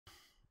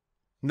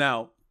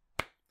Now,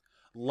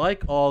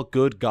 like all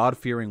good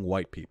God-fearing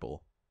white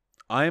people,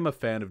 I am a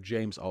fan of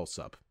James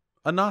Allsup,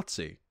 a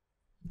Nazi.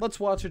 Let's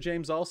watch a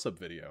James Allsup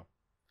video.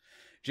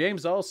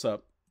 James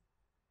Allsup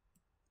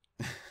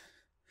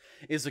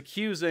is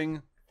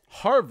accusing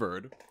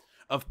Harvard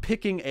of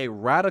picking a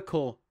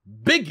radical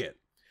bigot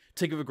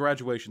to give a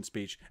graduation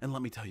speech. And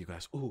let me tell you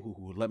guys,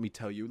 let me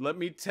tell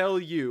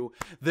you,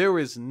 there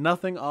is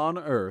nothing on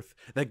earth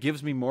that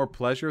gives me more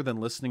pleasure than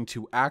listening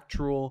to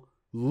actual,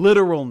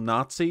 literal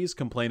Nazis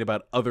complain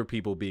about other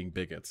people being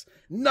bigots.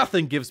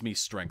 Nothing gives me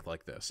strength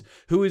like this.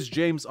 Who is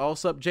James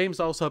Allsup? James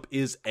Allsup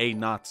is a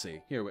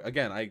Nazi. Here,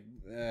 again,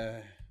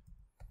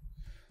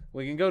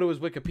 we can go to his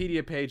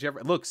Wikipedia page.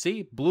 Look,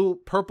 see?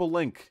 Purple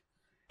link.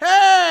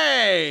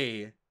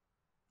 Hey!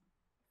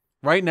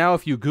 Right now,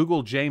 if you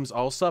Google James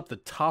Allsup, the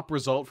top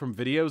result from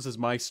videos is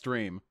my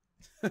stream.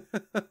 Oh,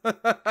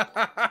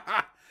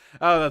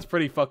 that's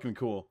pretty fucking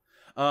cool.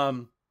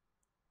 But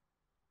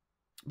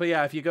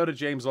yeah, if you go to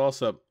James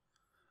Allsup,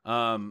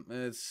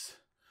 it's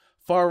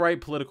far-right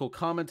political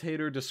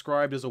commentator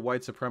described as a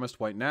white supremacist,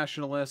 white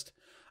nationalist,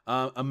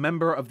 a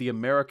member of the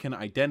American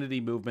Identity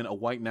Movement, a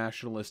white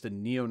nationalist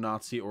and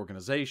neo-Nazi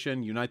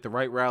organization, Unite the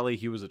Right rally.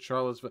 He was at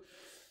Charlottesville.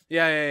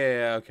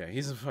 Yeah. Okay,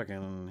 he's a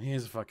fucking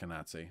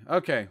Nazi.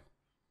 Okay,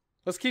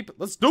 let's do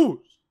it.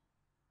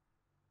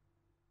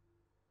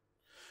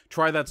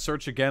 Try that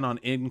search again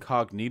on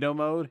incognito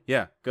mode.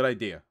 Yeah, good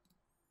idea.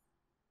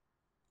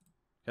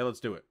 Hey, let's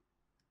do it.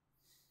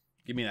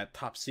 Give me that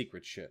top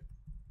secret shit.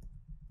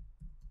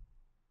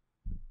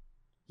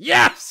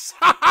 Yes!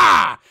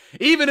 Ha-ha!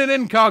 Even in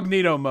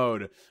incognito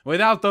mode,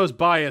 without those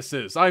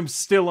biases, I'm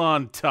still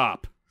on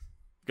top.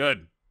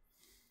 Good.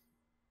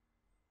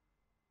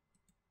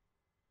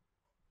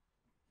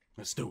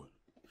 Let's do it.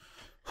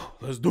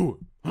 Let's do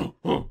it.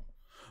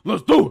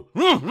 Let's do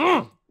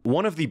it.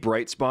 One of the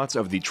bright spots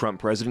of the Trump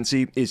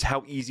presidency is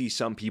how easy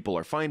some people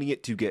are finding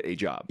it to get a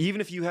job.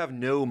 Even if you have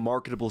no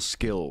marketable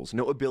skills,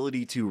 no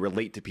ability to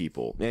relate to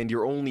people, and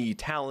your only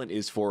talent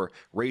is for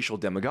racial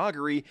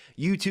demagoguery,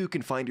 you too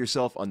can find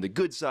yourself on the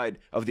good side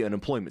of the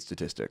unemployment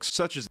statistics,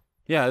 such as...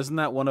 Yeah, isn't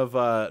that one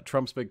of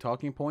Trump's big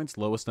talking points?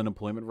 Lowest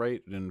unemployment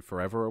rate in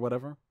forever or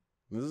whatever?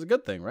 This is a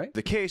good thing, right?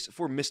 The case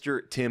for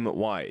Mr. Tim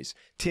Wise.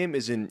 Tim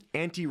is an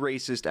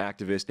anti-racist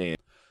activist and...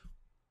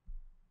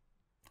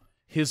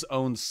 His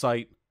own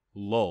site...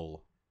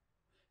 LOL.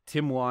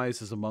 Tim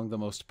Wise is among the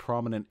most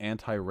prominent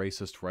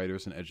anti-racist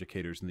writers and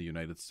educators in the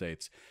United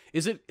States.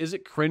 Is it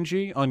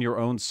cringy on your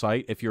own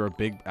site if you're a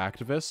big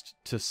activist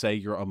to say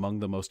you're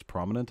among the most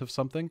prominent of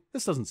something?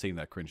 This doesn't seem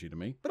that cringy to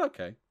me, but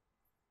okay.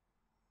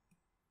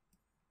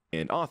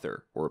 An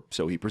author, or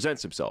so he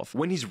presents himself.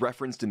 When he's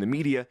referenced in the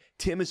media,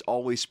 Tim is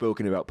always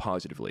spoken about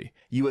positively.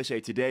 USA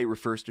Today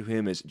refers to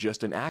him as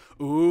just an act.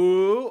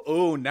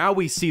 Ooh, now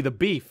we see the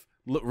beef.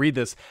 Look, read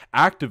this.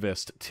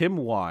 Activist Tim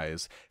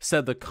Wise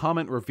said the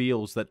comment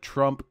reveals that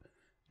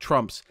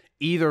Trump's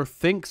either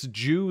thinks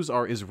Jews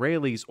are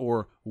Israelis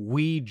or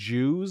we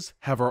Jews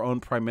have our own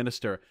prime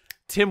minister.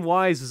 Tim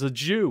Wise is a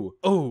Jew.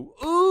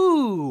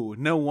 Ooh,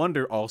 no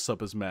wonder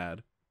Allsup is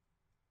mad.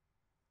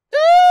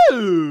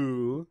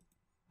 Ooh.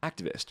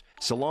 Activist.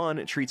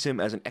 Salon treats him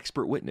as an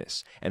expert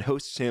witness and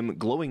hosts him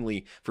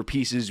glowingly for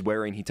pieces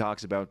wherein he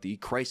talks about the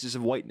crisis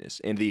of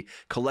whiteness and the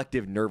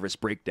collective nervous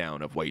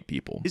breakdown of white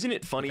people. Isn't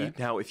it funny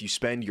how if you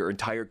spend your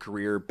entire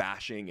career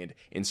bashing and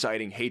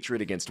inciting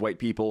hatred against white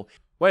people...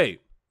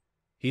 Wait,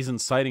 he's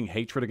inciting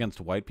hatred against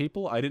white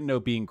people? I didn't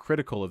know being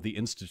critical of the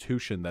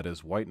institution that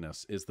is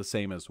whiteness is the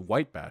same as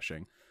white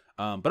bashing.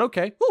 But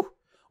okay. Woo!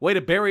 Way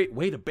to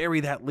bury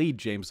that lead,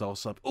 James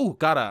Allsup. Ooh,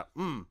 got a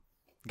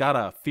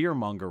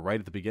fearmonger right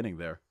at the beginning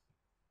there.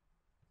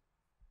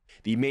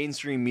 The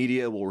mainstream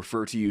media will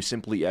refer to you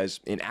simply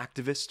as an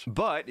activist,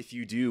 but if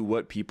you do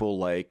what people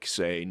like,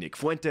 say, Nick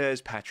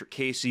Fuentes, Patrick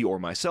Casey, or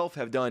myself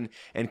have done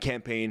and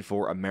campaign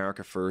for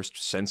America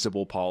First,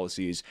 sensible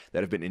policies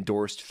that have been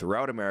endorsed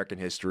throughout American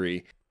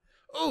history...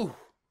 Ooh!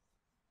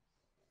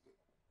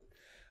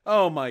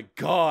 Oh my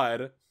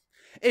god.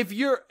 If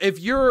you're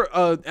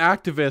an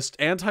activist,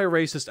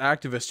 anti-racist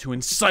activist who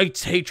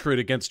incites hatred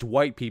against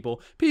white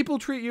people, people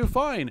treat you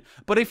fine.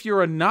 But if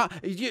you're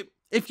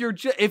if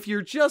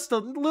you're just a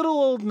little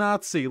old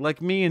Nazi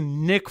like me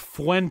and Nick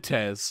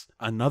Fuentes,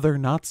 another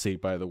Nazi,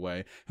 by the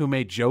way, who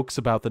made jokes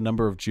about the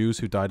number of Jews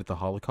who died at the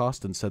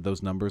Holocaust and said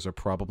those numbers are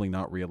probably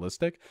not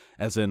realistic,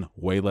 as in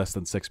way less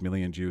than 6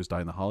 million Jews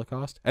died in the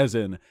Holocaust, as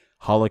in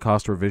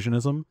Holocaust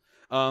revisionism.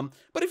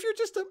 But if you're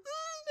just a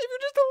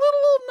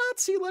little old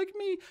Nazi like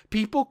me,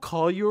 people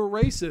call you a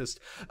racist.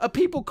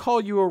 People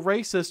call you a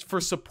racist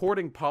for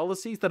supporting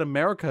policies that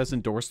America has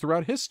endorsed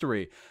throughout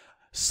history.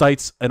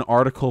 Cites an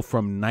article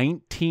from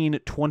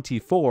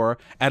 1924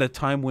 at a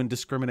time when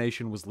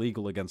discrimination was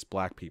legal against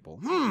black people.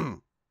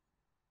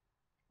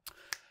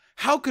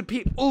 How can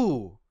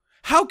people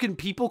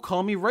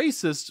call me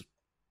racist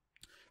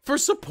for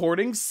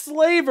supporting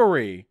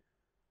slavery?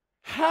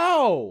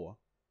 How?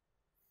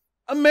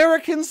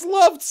 Americans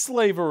loved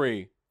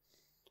slavery.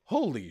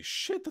 Holy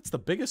shit, that's the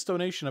biggest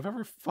donation I've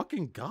ever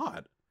fucking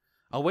got.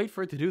 I'll wait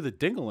for it to do the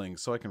dingling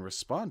so I can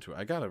respond to it.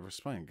 I gotta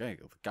respond.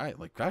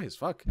 Guys,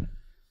 fuck.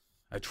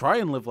 I try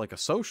and live like a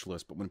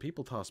socialist, but when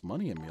people toss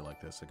money at me like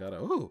this, I gotta...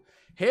 Ooh,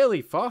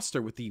 Haley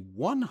Foster with the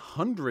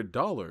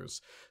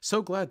 $100.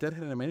 So glad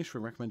Deadhead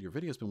Animation recommend your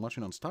videos. Been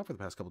watching non-stop for the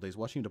past couple days.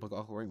 Watching you debug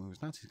awful right movies,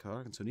 Nazis,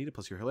 and so needed.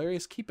 Plus, you're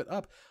hilarious. Keep it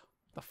up.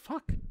 The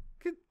fuck?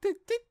 Take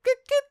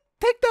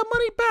that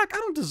money back. I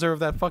don't deserve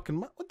that fucking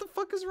money. What the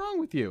fuck is wrong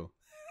with you?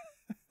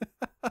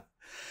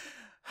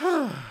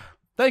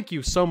 Thank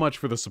you so much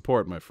for the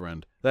support, my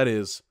friend. That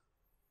is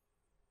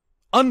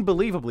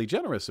unbelievably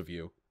generous of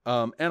you.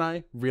 And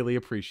I really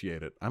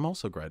appreciate it. I'm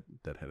also glad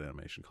Deadhead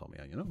Animation called me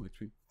out. You know,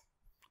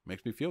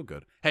 makes me feel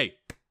good. Hey,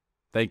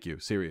 thank you,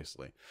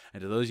 seriously.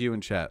 And to those of you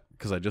in chat,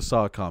 because I just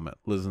saw a comment,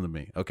 listen to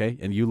me, okay?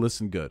 And you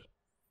listen good.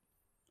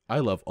 I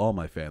love all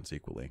my fans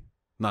equally,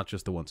 not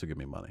just the ones who give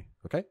me money,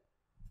 okay?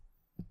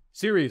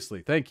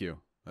 Seriously, thank you.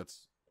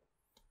 That's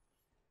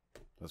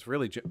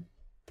really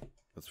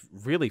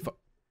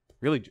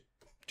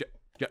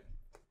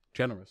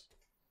generous.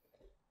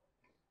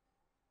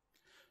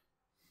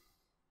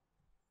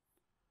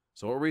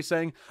 So what were we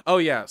saying? Oh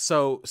yeah,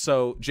 so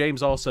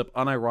James Allsup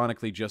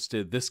unironically just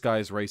did "This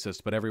guy's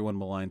racist, but everyone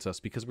maligns us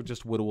because we're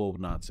just widow old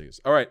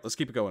Nazis." All right, let's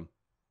keep it going.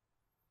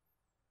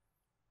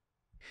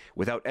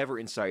 Without ever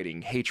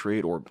inciting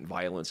hatred or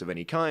violence of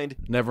any kind.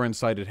 Never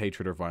incited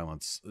hatred or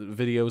violence.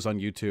 Videos on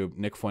YouTube,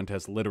 Nick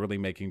Fuentes literally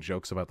making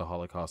jokes about the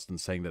Holocaust and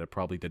saying that it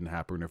probably didn't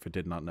happen, or if it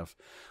did, not enough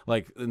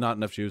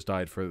Jews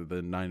died for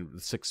the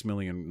 6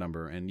 million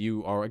number. And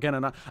you are again,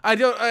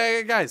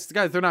 guys,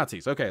 they're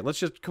Nazis. Okay,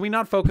 can we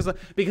not focus on,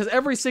 because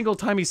every single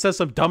time he says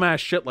some dumbass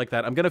shit like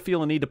that, I'm gonna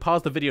feel a need to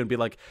pause the video and be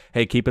like,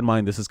 hey, keep in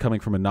mind this is coming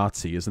from a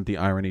Nazi. Isn't the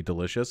irony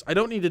delicious? I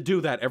don't need to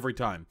do that every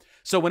time.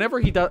 So whenever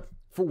he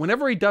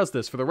does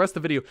this for the rest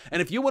of the video,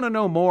 and if you want to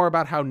know more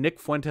about how Nick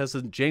Fuentes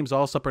and James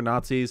Allsup are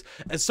Nazis,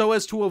 and so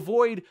as to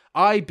avoid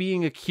I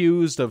being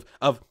accused of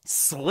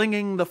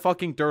slinging the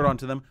fucking dirt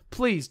onto them,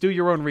 please do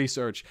your own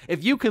research.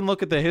 If you can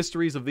look at the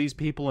histories of these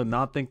people and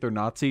not think they're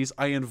Nazis,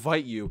 I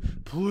invite you,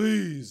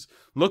 please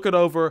look it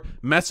over,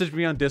 message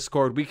me on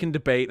Discord, we can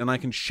debate, and I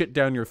can shit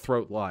down your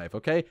throat live,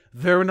 okay?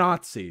 They're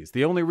Nazis.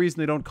 The only reason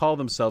they don't call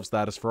themselves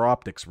that is for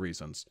optics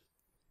reasons.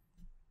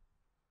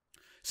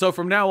 So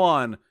from now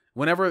on,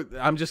 whenever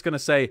I'm just going to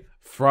say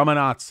from a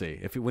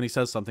Nazi, when he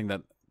says something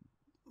that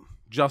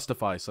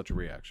justifies such a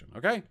reaction,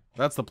 okay?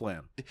 That's the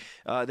plan.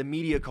 The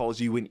media calls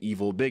you an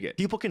evil bigot.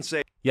 People can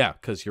say, yeah,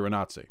 because you're a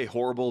Nazi.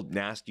 Horrible,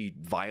 nasty,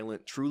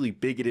 violent, truly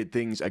bigoted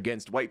things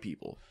against white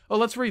people. Oh,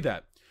 let's read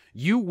that.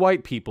 You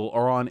white people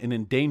are on an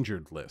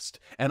endangered list,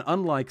 and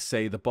unlike,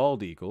 say, the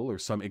bald eagle or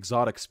some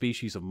exotic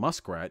species of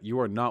muskrat, you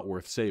are not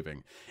worth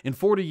saving. In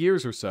 40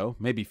 years or so,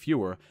 maybe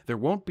fewer, there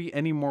won't be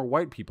any more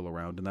white people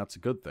around, and that's a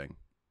good thing.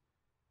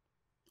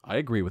 I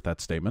agree with that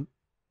statement.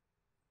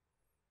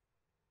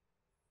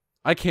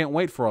 I can't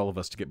wait for all of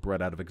us to get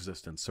bred out of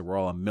existence so we're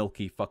all a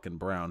milky fucking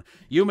brown.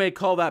 You may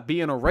call that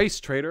being a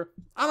race traitor.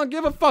 I don't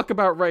give a fuck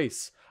about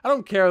race. I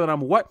don't care that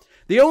I'm white.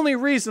 The only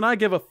reason I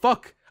give a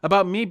fuck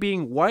about me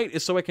being white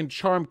is so I can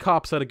charm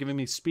cops out of giving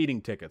me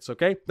speeding tickets,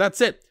 okay?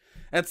 That's it.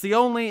 That's the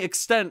only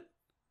extent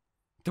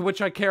to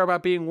which I care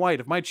about being white.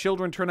 If my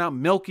children turn out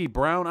milky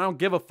brown, I don't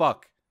give a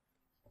fuck.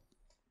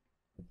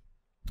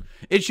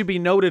 It should be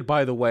noted,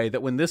 by the way,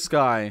 that when this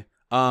guy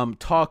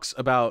talks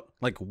about,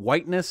 like,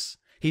 whiteness,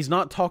 he's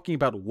not talking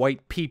about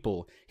white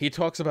people. He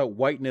talks about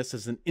whiteness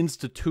as an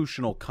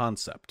institutional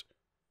concept.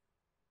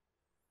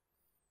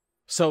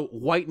 So,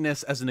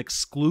 whiteness as an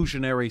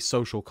exclusionary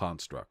social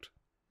construct.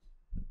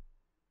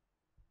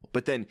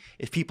 But then,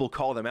 if people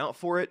call them out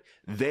for it,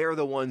 they're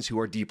the ones who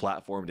are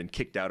deplatformed and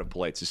kicked out of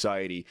polite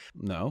society.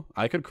 No,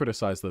 I could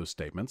criticize those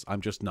statements.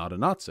 I'm just not a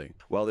Nazi.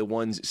 While the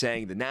ones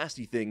saying the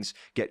nasty things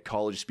get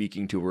college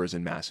speaking tours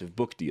and massive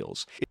book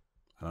deals.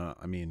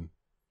 I mean,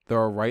 there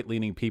are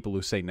right-leaning people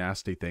who say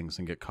nasty things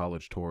and get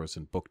college tours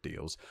and book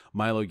deals.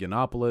 Milo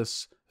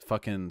Yiannopoulos,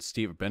 fucking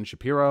Ben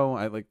Shapiro.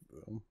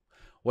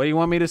 What do you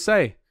want me to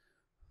say?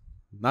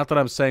 Not that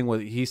I'm saying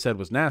what he said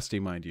was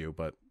nasty, mind you,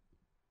 but...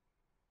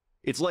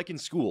 It's like in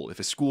school. If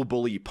a school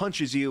bully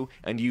punches you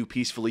and you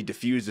peacefully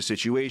defuse the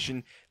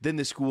situation, then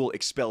the school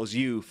expels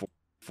you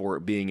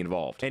for being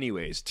involved.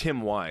 Anyways,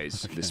 Tim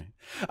Wise.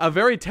 Okay.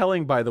 Very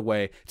telling, by the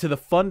way, to the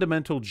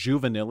fundamental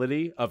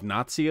juvenility of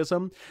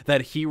Nazism,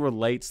 that he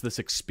relates this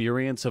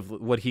experience of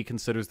what he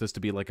considers this to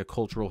be like a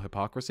cultural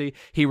hypocrisy.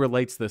 He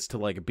relates this to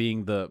like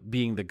being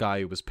the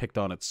guy who was picked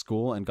on at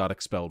school and got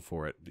expelled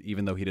for it,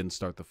 even though he didn't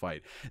start the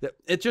fight.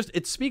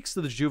 It speaks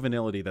to the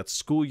juvenility that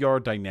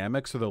schoolyard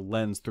dynamics are the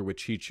lens through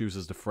which he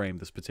chooses to frame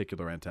this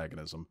particular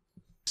antagonism.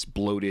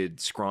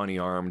 Bloated,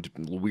 scrawny-armed,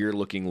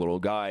 weird-looking little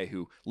guy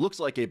who looks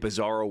like a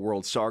bizarro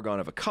world Sargon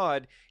of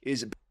Akkad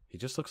is... He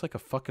just looks like a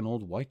fucking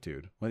old white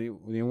dude. What do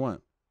you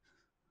want?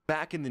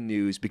 Back in the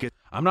news because...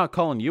 I'm not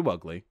calling you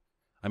ugly.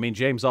 I mean,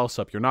 James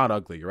Allsup, you're not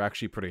ugly. You're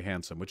actually pretty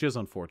handsome, which is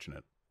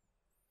unfortunate.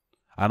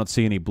 I don't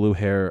see any blue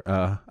hair.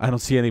 I don't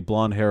see any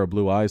blonde hair or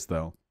blue eyes,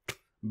 though.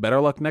 Better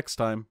luck next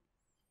time.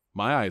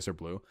 My eyes are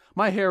blue.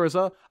 My hair is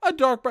a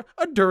dark,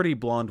 a dirty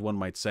blonde, one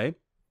might say.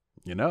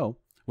 You know,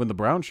 when the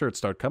brown shirts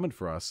start coming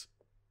for us,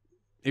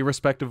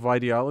 irrespective of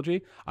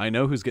ideology, I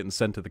know who's getting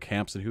sent to the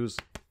camps and who's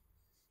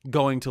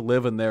going to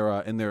live in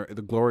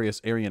the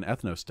glorious Aryan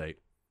ethno-state.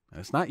 And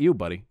it's not you,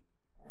 buddy.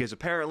 Because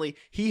apparently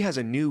he has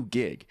a new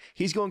gig.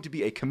 He's going to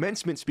be a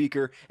commencement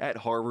speaker at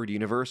Harvard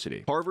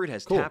University. Harvard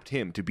has tapped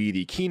him to be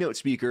the keynote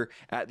speaker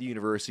at the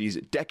university's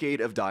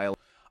Decade of Dialogue.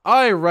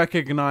 I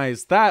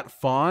recognize that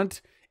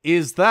font.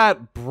 Is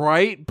that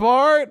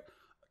Breitbart?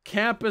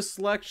 Campus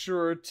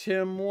lecturer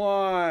Tim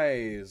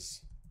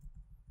Wise.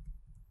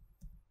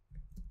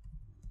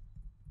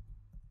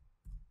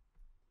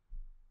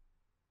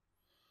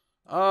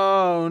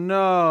 Oh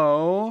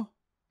no.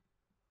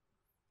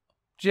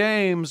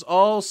 James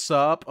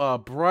Allsup, a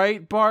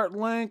Breitbart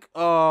link?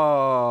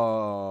 Oh.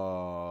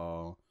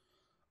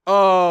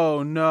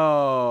 Oh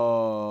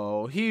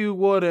no. He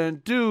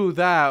wouldn't do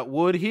that,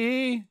 would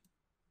he?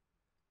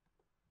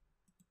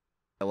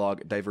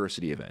 Dialogue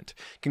diversity event.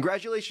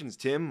 Congratulations,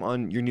 Tim,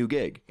 on your new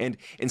gig. And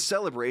in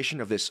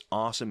celebration of this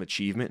awesome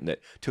achievement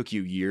that took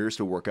you years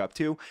to work up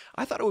to,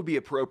 I thought it would be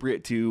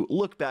appropriate to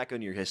look back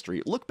on your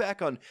history, look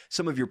back on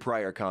some of your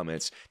prior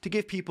comments to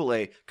give people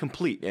a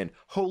complete and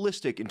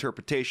holistic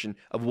interpretation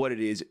of what it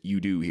is you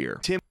do here.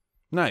 Tim.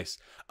 Nice.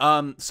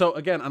 So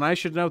again, and I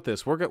should note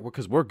this,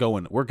 because we're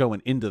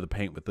going into the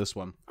paint with this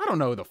one. I don't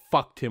know who the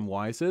fuck Tim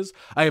Wise is.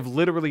 I have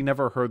literally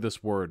never heard this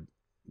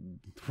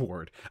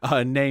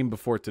name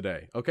before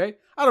today. Okay,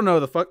 I don't know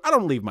the fuck. I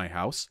don't leave my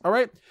house. All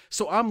right,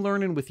 so I'm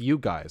learning with you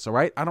guys. All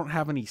right, I don't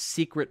have any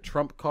secret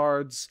trump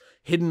cards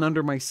hidden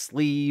under my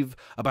sleeve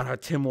about how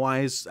Tim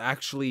Wise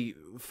actually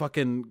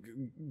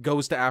fucking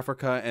goes to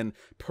Africa and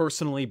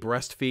personally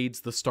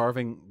breastfeeds the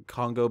starving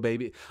Congo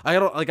baby. I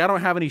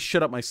don't have any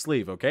shit up my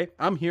sleeve. Okay,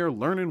 I'm here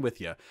learning with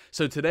you.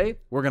 So today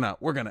we're gonna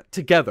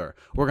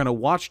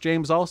watch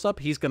James Allsup.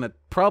 He's gonna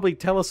probably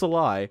tell us a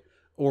lie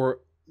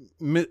or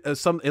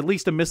at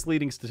least a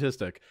misleading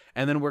statistic,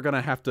 and then we're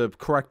gonna have to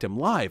correct him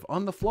live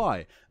on the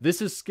fly.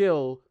 This is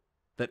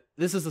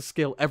a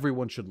skill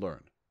everyone should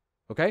learn.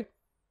 Okay,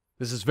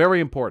 this is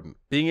very important.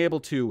 Being able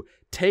to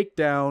take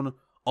down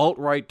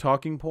alt-right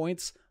talking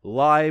points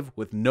live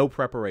with no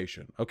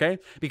preparation, okay?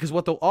 Because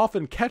what they'll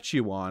often catch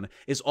you on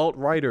is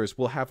alt-righters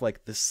will have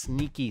like the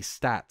sneaky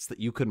stats that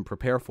you couldn't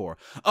prepare for.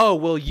 Oh,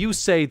 well, you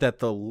say that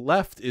the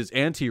left is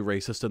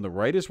anti-racist and the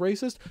right is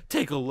racist?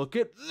 Take a look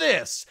at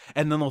this!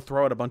 And then they'll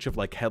throw out a bunch of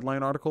like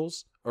headline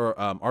articles, or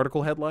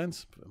article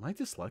headlines. Am I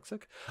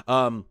dyslexic?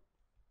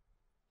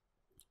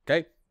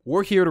 Okay?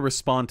 We're here to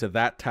respond to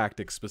that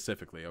tactic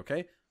specifically,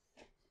 okay?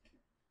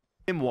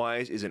 Tim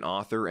Wise is an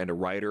author and a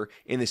writer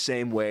in the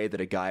same way that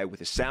a guy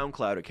with a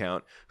SoundCloud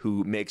account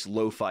who makes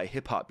lo-fi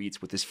hip-hop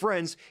beats with his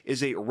friends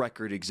is a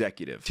record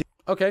executive.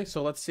 Okay,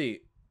 so let's see.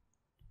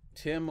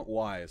 Tim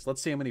Wise.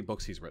 Let's see how many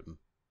books he's written.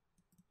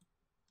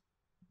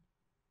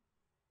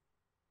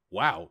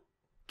 Wow.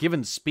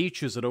 Given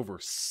speeches at over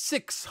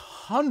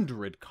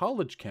 600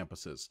 college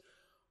campuses.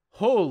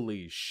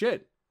 Holy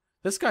shit.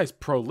 This guy's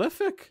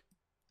prolific.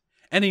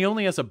 And he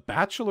only has a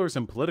bachelor's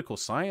in political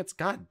science?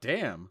 God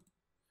damn.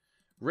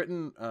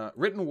 Written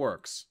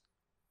works.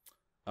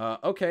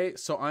 Okay,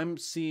 so I'm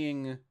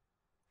seeing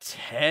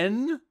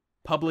 10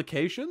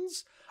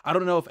 publications. I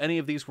don't know if any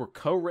of these were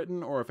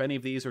co-written or if any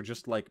of these are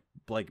just like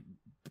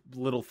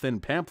little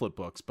thin pamphlet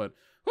books, but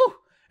whew,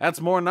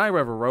 that's more than I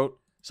ever wrote.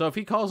 So if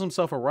he calls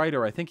himself a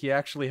writer, I think he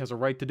actually has a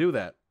right to do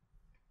that.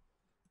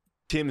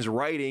 Tim's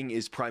writing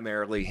is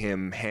primarily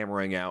him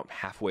hammering out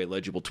halfway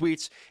legible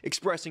tweets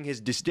expressing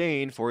his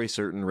disdain for a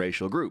certain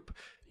racial group.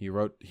 He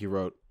wrote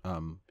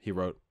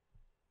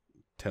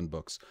 10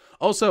 books.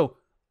 Also,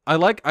 I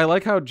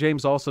like how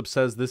James Allsup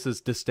says this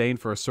is disdain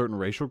for a certain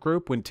racial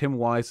group when Tim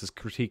Wise is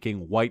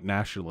critiquing white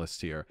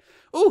nationalists here.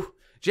 Ooh,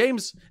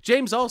 James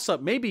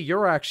Allsup, maybe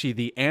you're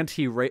actually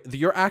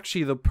you're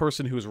actually the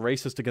person who is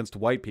racist against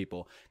white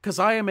people, because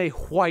I am a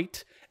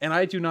white and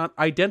I do not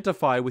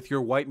identify with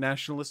your white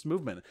nationalist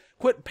movement.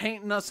 Quit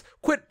painting us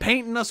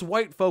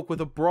white folk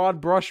with a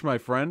broad brush, my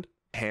friend.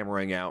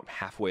 Hammering out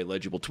halfway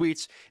legible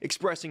tweets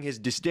expressing his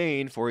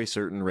disdain for a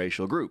certain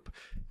racial group.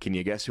 Can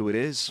you guess who it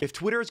is? If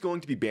Twitter is going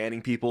to be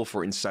banning people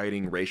for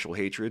inciting racial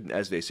hatred,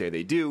 as they say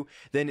they do,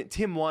 then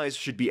Tim Wise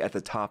should be at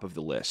the top of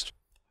the list.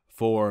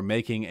 For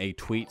making a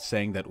tweet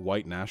saying that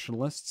white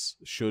nationalists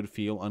should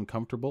feel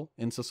uncomfortable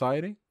in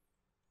society?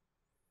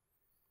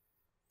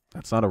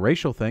 That's not a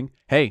racial thing.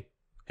 Hey,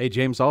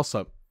 James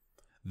Allsup,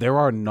 there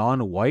are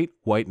non-white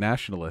white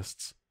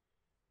nationalists.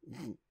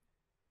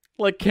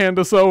 Like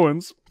Candace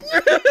Owens.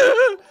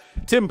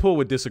 Tim Pool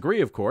would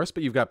disagree, of course,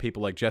 but you've got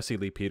people like Jesse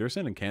Lee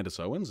Peterson and Candace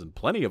Owens and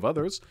plenty of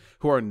others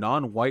who are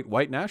non-white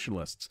white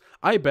nationalists.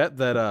 I bet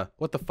that,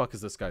 what the fuck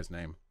is this guy's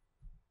name?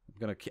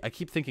 I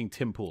keep thinking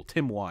Tim Pool.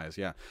 Tim Wise,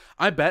 yeah.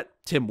 I bet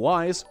Tim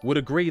Wise would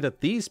agree that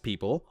these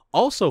people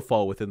also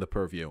fall within the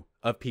purview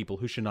of people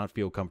who should not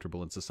feel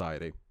comfortable in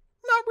society.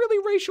 Not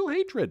really racial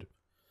hatred.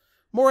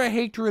 More a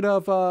hatred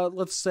of,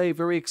 let's say,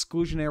 very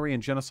exclusionary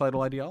and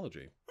genocidal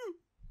ideology.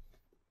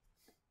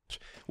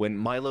 When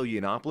Milo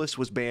Yiannopoulos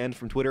was banned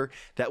from Twitter,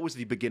 that was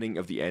the beginning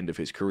of the end of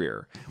his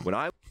career. When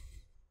I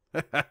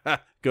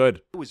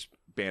Good. was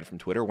banned from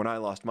Twitter. When I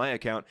lost my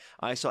account,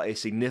 I saw a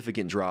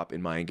significant drop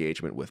in my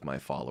engagement with my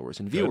followers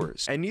and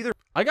viewers. And neither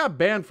I got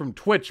banned from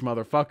Twitch,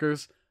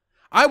 motherfuckers.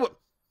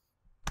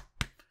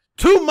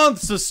 2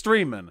 months of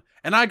streaming,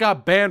 and I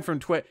got banned from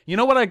Twitch. You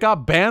know what I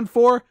got banned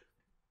for?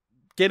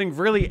 Getting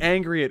really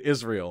angry at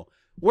Israel.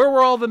 Where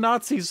were all the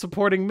Nazis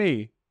supporting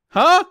me?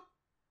 Huh?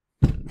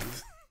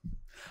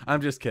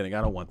 I'm just kidding.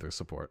 I don't want their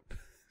support.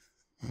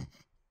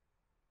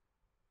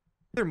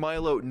 Neither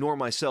Milo nor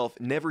myself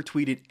never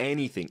tweeted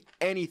anything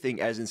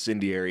as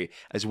incendiary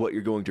as what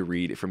you're going to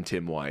read from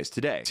Tim Wise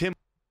today. Tim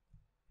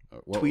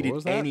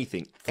tweeted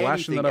anything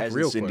as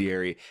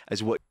incendiary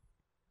as what...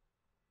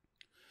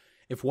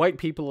 If white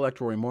people elect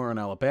Roy Moore in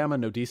Alabama,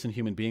 no decent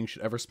human being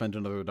should ever spend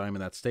another dime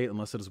in that state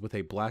unless it is with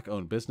a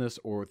black-owned business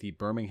or the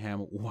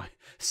Birmingham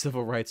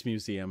Civil Rights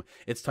Museum.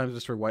 It's time to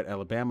destroy white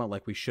Alabama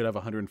like we should have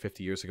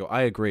 150 years ago.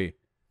 I agree.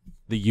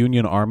 The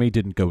Union Army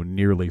didn't go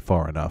nearly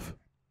far enough.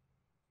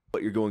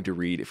 What you're going to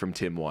read from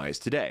Tim Wise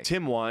today.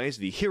 Tim Wise,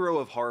 the hero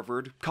of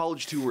Harvard,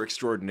 college tour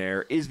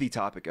extraordinaire, is the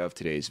topic of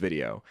today's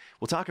video.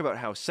 We'll talk about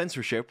how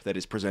censorship that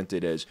is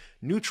presented as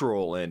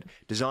neutral and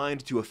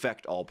designed to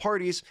affect all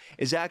parties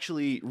is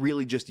actually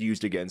really just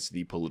used against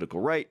the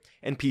political right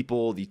and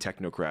people the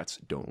technocrats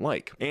don't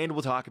like. And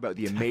we'll talk about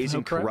the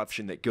amazing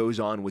corruption that goes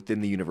on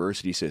within the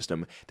university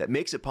system that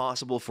makes it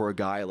possible for a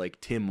guy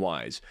like Tim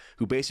Wise,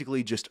 who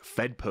basically just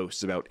fed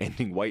posts about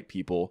ending white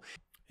people.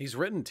 He's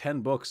written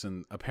 10 books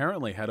and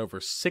apparently had over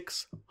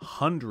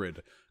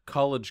 600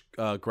 college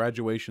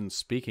graduation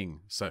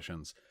speaking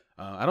sessions.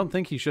 I don't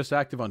think he's just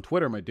active on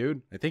Twitter, my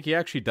dude. I think he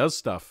actually does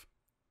stuff.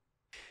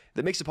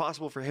 That makes it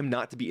possible for him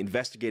not to be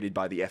investigated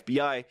by the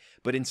FBI,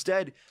 but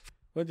instead...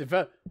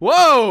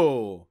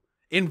 Whoa!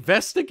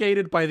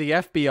 Investigated by the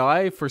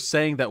FBI for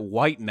saying that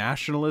white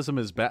nationalism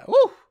is bad?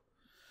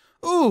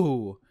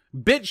 Ooh!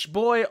 Bitch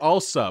boy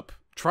Allsup.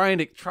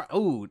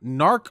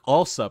 Narc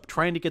Allsup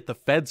trying to get the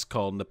feds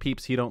called and the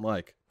peeps he don't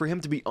like. For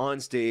him to be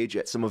on stage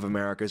at some of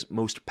America's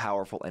most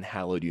powerful and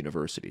hallowed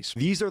universities.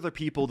 These are the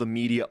people the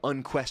media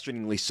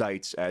unquestioningly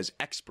cites as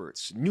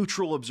experts,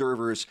 neutral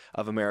observers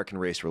of American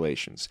race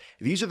relations.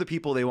 These are the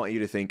people they want you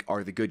to think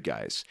are the good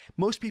guys.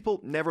 Most people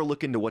never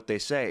look into what they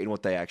say and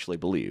what they actually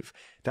believe.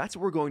 That's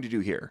what we're going to do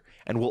here,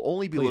 and we'll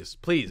only be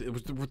please. It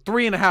was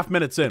 3.5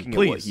 minutes in.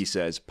 Please. At what he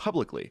says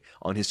publicly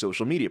on his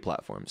social media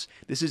platforms.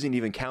 This isn't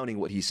even counting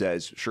what he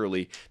says,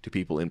 surely, to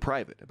people in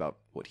private about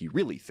what he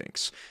really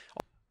thinks.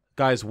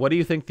 Guys, what do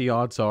you think the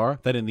odds are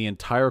that in the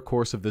entire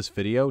course of this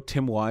video,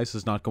 Tim Wise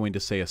is not going to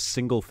say a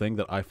single thing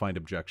that I find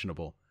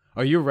objectionable?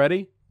 Are you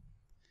ready?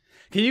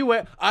 Can you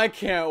wait? I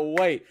can't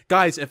wait.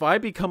 Guys, if I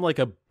become like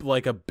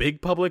a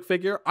big public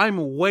figure,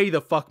 I'm way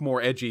the fuck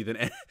more edgy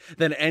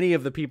than any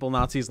of the people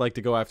Nazis like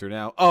to go after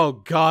now. Oh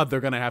god, they're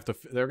going to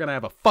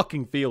have a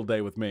fucking field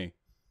day with me.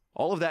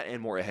 All of that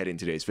and more ahead in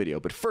today's video,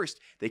 but first,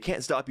 they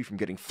can't stop you from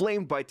getting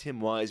flamed by Tim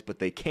Wise, but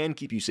they can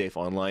keep you safe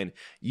online.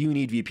 You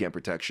need VPN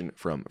protection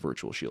from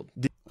Virtual Shield.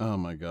 Oh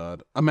my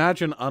god.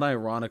 Imagine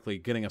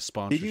unironically getting a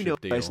sponsorship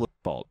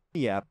deal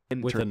the app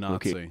and with a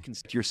Nazi.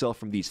 Protect yourself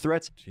from these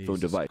threats, phone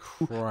device,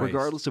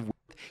 regardless of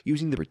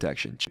using the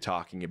protection.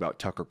 Talking about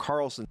Tucker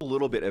Carlson, a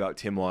little bit about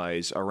Tim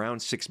Wise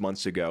around 6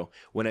 months ago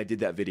when I did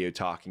that video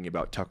talking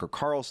about Tucker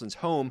Carlson's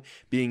home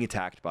being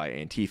attacked by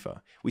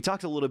Antifa. We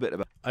talked a little bit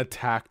about...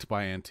 Attacked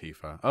by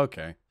Antifa.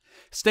 Okay.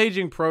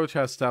 Staging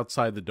protests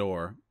outside the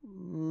door.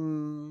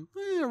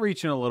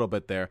 Reaching a little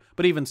bit there.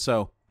 But even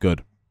so,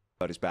 good.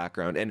 About his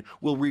background, and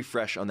we'll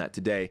refresh on that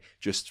today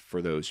just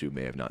for those who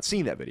may have not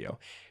seen that video.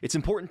 It's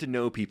important to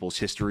know people's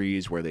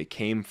histories, where they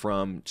came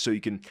from, so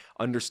you can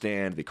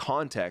understand the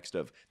context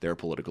of their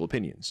political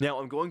opinions.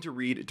 Now, I'm going to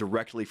read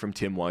directly from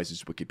Tim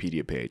Wise's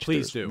Wikipedia page.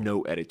 Please There's do.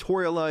 No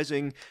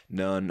editorializing,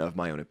 none of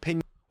my own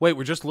opinion. Wait,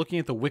 we're just looking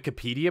at the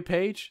Wikipedia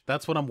page?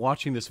 That's what I'm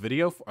watching this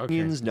video for?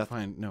 Okay,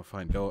 fine. No,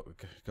 fine. Go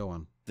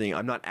on.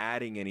 I'm not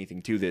adding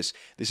anything to this.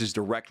 This is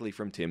directly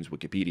from Tim's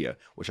Wikipedia,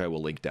 which I will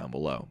link down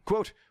below.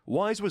 Quote,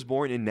 Wise was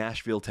born in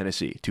Nashville,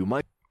 Tennessee, to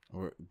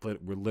We're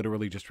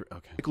literally just...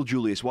 Okay. Michael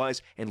Julius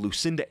Wise and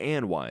Lucinda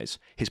Ann Wise.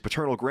 His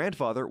paternal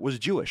grandfather was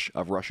Jewish,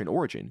 of Russian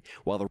origin,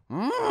 while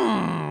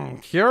the...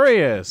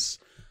 Curious.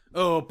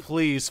 Oh,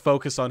 please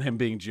focus on him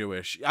being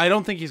Jewish. I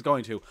don't think he's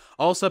going to.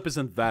 Allsup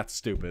isn't that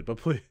stupid, but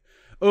please...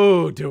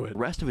 Oh, do it. The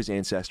rest of his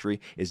ancestry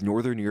is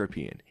Northern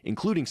European,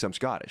 including some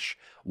Scottish.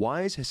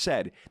 Wise has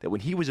said that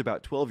when he was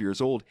about 12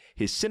 years old,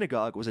 his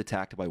synagogue was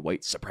attacked by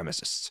white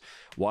supremacists.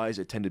 Wise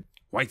attended...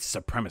 White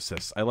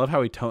supremacists. I love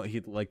how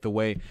he like the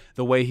way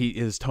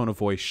his tone of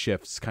voice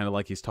shifts, kind of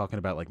like he's talking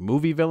about like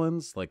movie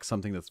villains, like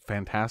something that's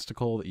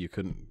fantastical that you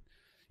couldn't,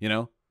 you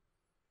know?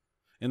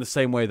 In the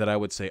same way that I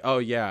would say, oh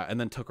yeah, and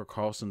then Tucker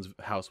Carlson's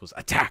house was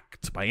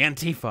attacked by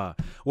Antifa.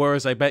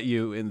 Whereas I bet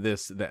you in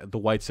this, the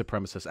white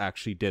supremacists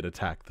actually did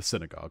attack the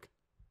synagogue.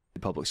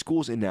 public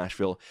schools in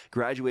Nashville,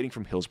 graduating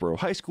from Hillsborough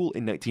High School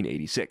in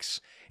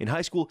 1986. In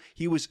high school,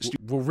 he was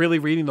We're really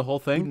reading the whole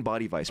thing? student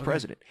body vice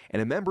president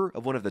and a member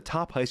of one of the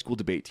top high school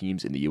debate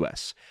teams in the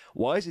U.S.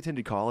 Wise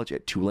attended college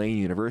at Tulane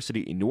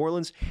University in New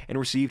Orleans and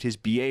received his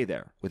BA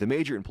there, with a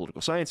major in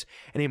political science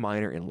and a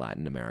minor in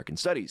Latin American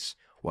studies.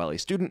 While a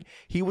student,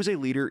 he was a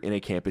leader in a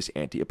campus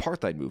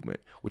anti-apartheid movement,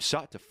 which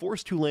sought to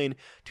force Tulane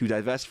to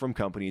divest from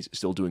companies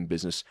still doing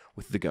business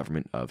with the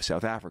government of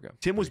South Africa.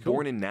 Tim was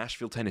born in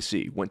Nashville,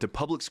 Tennessee, went to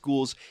public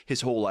schools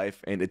his whole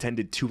life, and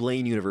attended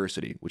Tulane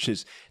University, which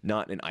is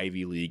not an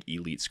Ivy League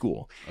elite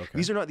school.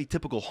 These are not the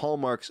typical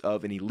hallmarks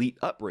of an elite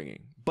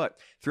upbringing, but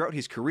throughout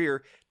his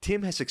career,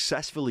 Tim has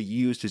successfully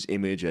used his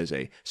image as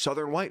a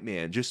Southern white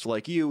man, just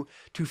like you,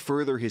 to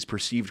further his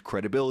perceived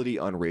credibility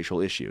on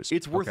racial issues.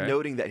 It's worth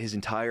noting that his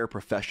entire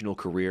professional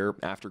career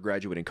after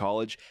graduating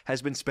college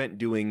has been spent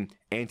doing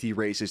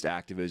anti-racist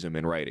activism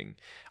and writing.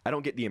 I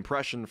don't get the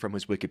impression from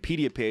his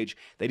Wikipedia page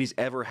that he's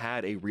ever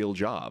had a real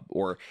job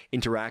or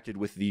interacted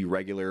with the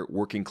regular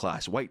working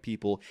class white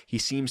people he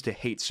seems to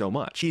hate so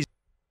much.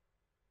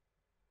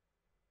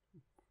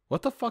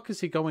 What the fuck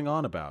is he going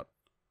on about?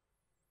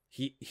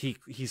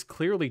 He's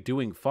clearly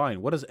doing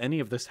fine. What does any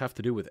of this have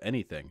to do with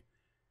anything?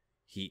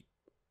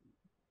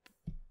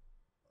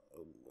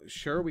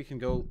 Sure, we can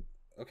go.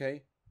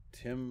 Okay,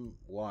 Tim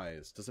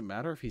Wise. Does it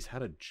matter if he's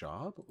had a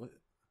job? What?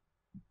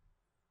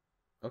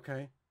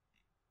 Okay.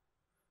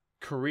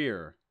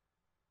 Career.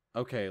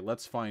 Okay,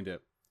 let's find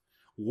it.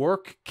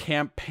 Work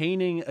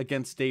campaigning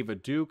against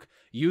David Duke,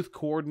 youth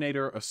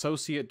coordinator,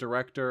 associate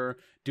director,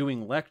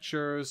 doing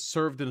lectures,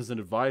 served as an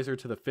advisor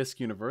to the Fisk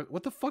University.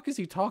 What the fuck is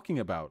he talking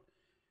about?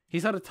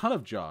 He's had a ton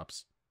of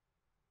jobs.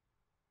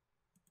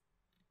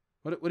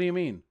 What do you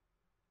mean?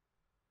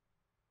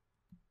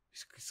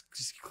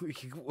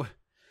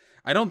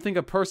 I don't think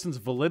a person's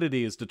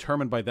validity is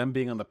determined by them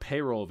being on the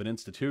payroll of an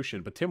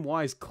institution, but Tim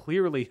Wise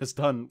clearly has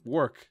done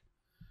work.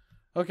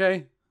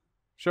 Okay,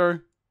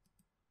 sure.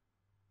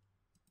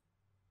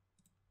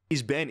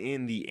 He's been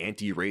in the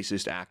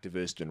anti-racist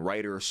activist and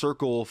writer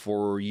circle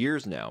for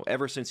years now,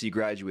 ever since he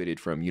graduated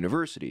from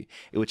university,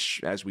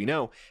 which, as we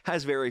know,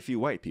 has very few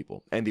white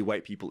people. And the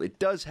white people it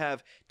does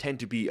have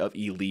tend to be of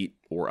elite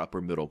or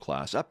upper middle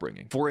class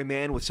upbringing. For a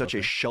man with such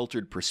a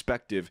sheltered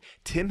perspective,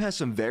 Tim has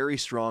some very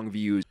strong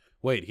views.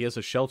 Wait, he has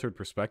a sheltered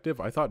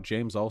perspective? I thought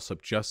James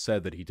Allsup just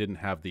said that he didn't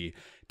have the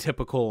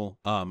typical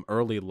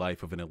early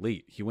life of an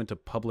elite. He went to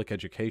public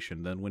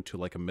education, then went to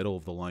like a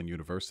middle-of-the-line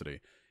university.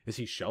 Is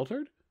he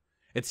sheltered?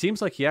 It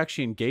seems like he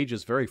actually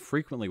engages very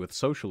frequently with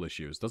social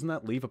issues. Doesn't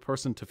that leave a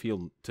person to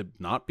feel to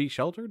not be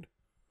sheltered?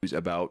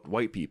 About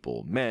white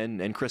people,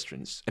 men, and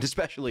Christians, and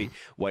especially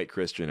white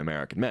Christian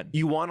American men.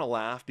 You want to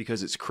laugh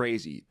because it's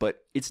crazy,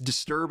 but it's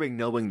disturbing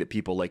knowing that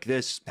people like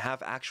this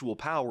have actual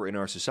power in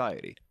our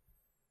society.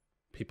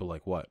 People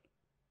like what?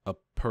 A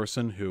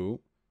person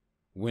who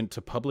went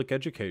to public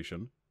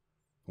education,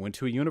 went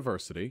to a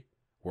university,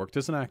 worked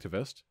as an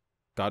activist,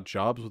 got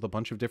jobs with a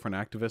bunch of different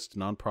activist,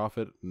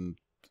 nonprofit, and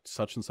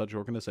such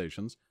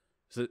organizations.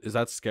 Is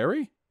that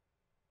scary?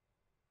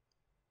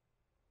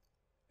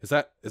 Is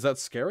that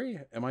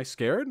scary? Am I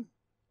scared?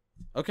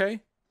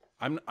 Okay,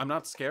 I'm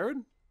not scared.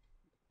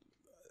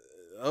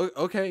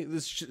 Okay,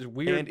 this is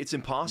weird. And it's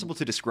impossible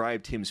to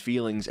describe Tim's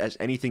feelings as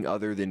anything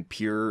other than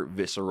pure,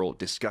 visceral,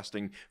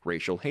 disgusting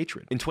racial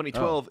hatred. In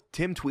 2012,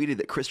 Tim tweeted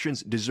that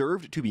Christians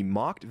deserved to be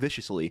mocked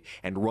viciously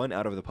and run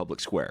out of the public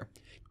square.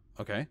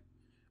 Okay.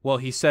 Well,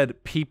 he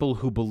said people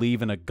who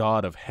believe in a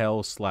god of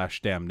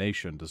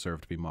hell/damnation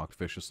deserve to be mocked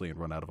viciously and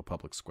run out of a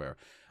public square.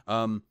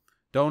 Don't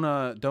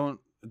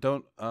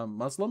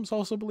Muslims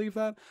also believe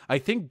that? I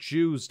think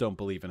Jews don't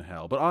believe in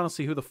hell, but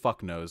honestly, who the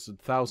fuck knows?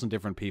 1,000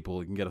 different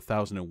people, you can get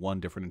 1,001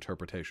 different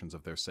interpretations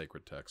of their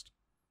sacred text.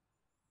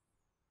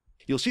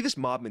 You'll see this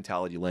mob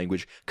mentality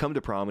language come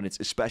to prominence,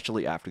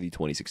 especially after the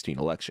 2016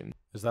 election.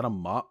 Is that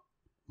a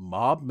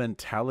mob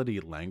mentality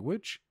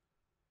language?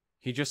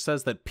 He just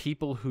says that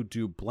people who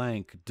do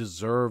blank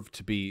deserve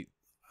to be,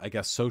 I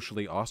guess,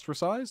 socially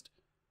ostracized?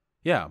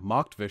 Yeah,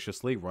 mocked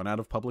viciously, run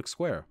out of public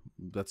square.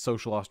 That's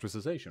social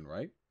ostracization,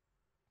 right?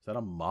 Is that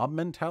a mob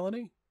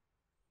mentality?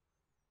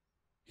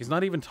 He's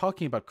not even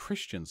talking about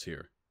Christians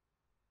here.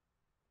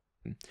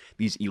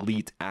 These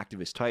elite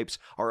activist types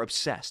are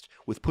obsessed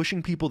with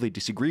pushing people they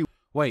disagree with.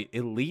 Wait,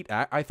 elite?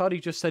 I thought he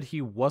just said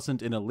he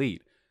wasn't an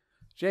elite.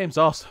 James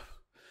also...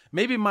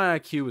 Maybe my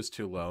IQ is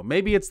too low.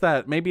 Maybe it's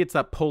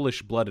that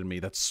Polish blood in me,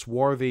 that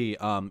swarthy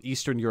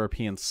Eastern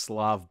European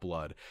Slav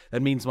blood.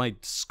 That means my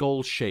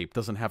skull shape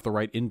doesn't have the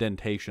right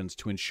indentations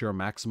to ensure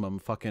maximum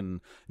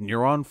fucking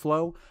neuron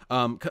flow.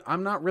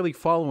 I'm not really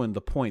following the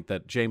point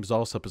that James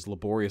Allsup is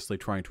laboriously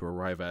trying to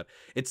arrive at.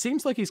 It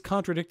seems like he's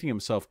contradicting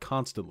himself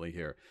constantly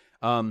here.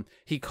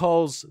 He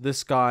calls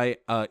this guy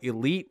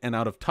elite and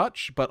out of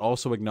touch, but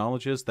also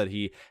acknowledges that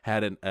he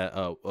had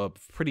a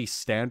pretty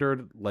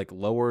standard, like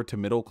lower to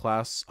middle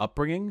class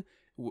upbringing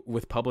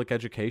with public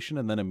education,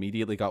 and then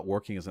immediately got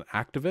working as an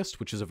activist,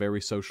 which is a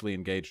very socially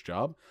engaged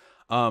job.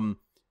 To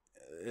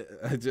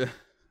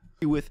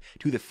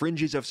the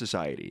fringes of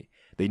society.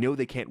 They know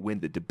they can't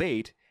win the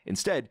debate,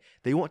 Instead,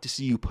 they want to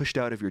see you pushed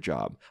out of your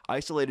job,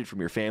 isolated from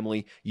your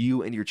family,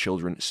 you and your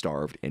children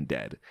starved and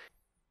dead.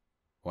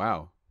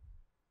 Wow.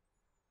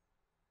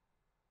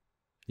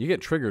 You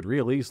get triggered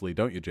real easily,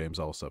 don't you, James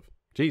Allsup?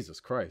 Jesus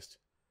Christ.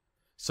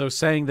 So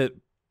saying that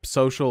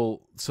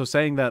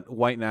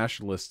white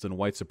nationalists and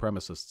white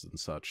supremacists and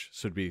such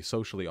should be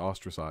socially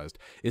ostracized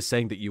is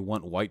saying that you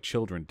want white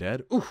children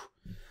dead? Ooh.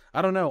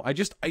 I don't know.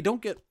 I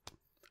don't get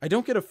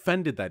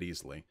offended that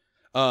easily.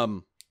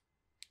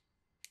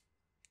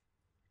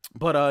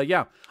 But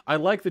yeah, I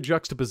like the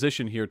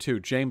juxtaposition here too.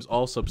 James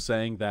Allsup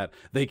saying that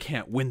they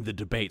can't win the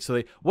debate.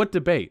 So what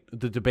debate?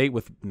 The debate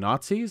with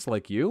Nazis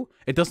like you?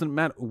 It doesn't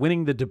matter.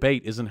 Winning the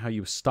debate isn't how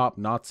you stop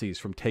Nazis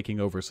from taking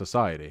over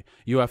society.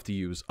 You have to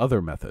use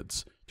other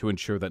methods to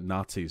ensure that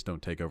Nazis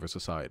don't take over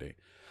society.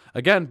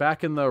 Again,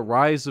 back in the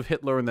rise of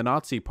Hitler and the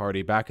Nazi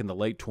Party back in the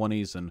late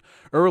 20s and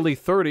early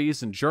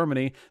 30s in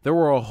Germany, there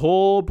were a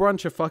whole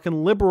bunch of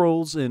fucking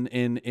liberals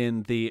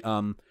in the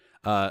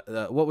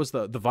what was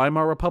the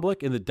Weimar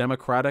Republic, in the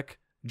democratic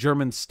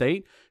German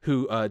state,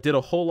 who did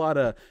a whole lot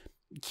of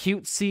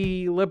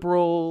cutesy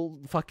liberal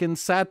fucking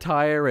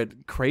satire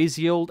at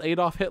crazy old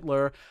Adolf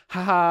Hitler.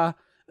 Haha,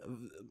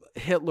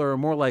 Hitler,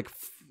 more like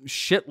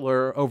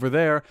Shitler over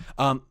there.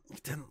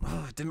 It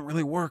didn't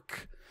really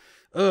work.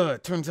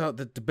 It turns out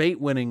that debate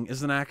winning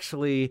isn't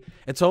actually...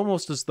 It's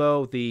almost as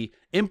though the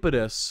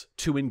impetus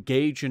to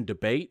engage in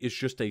debate is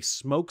just a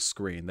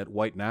smokescreen that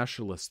white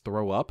nationalists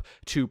throw up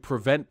to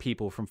prevent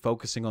people from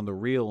focusing on the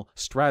real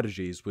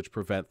strategies which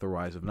prevent the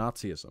rise of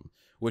Nazism,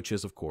 which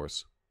is, of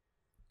course,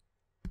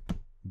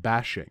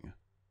 bashing.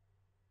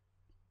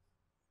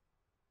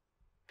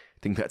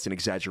 Think that's an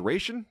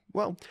exaggeration?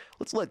 Well,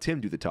 let's let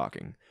Tim do the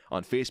talking.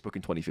 On Facebook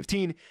in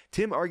 2015,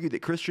 Tim argued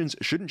that Christians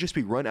shouldn't just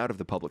be run out of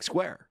the public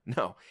square.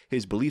 No,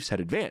 his beliefs had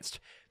advanced.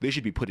 They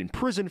should be put in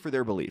prison for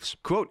their beliefs.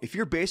 Quote, if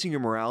you're basing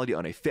your morality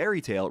on a fairy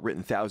tale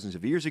written thousands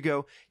of years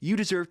ago, you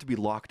deserve to be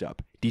locked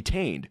up,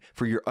 detained,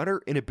 for your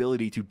utter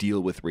inability to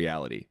deal with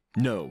reality.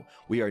 No,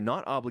 we are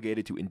not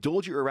obligated to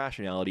indulge your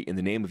irrationality in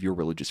the name of your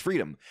religious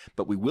freedom,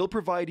 but we will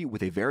provide you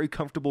with a very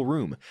comfortable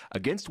room,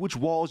 against which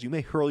walls you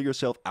may hurl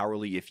yourself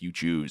hourly if you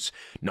choose.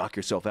 Knock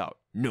yourself out.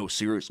 No,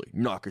 seriously,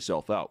 knock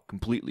yourself out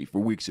completely for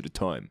weeks at a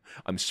time.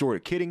 I'm sort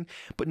of kidding,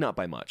 but not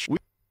by much.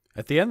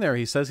 At the end there,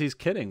 he says he's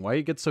kidding. Why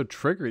you get so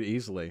triggered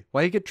easily?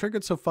 Why you get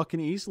triggered so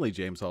fucking easily,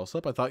 James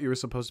Allsup? I thought you were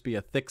supposed to be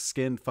a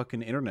thick-skinned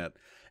fucking internet.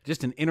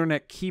 Just an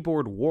internet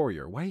keyboard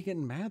warrior. Why are you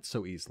getting mad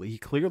so easily? He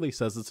clearly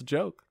says it's a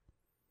joke.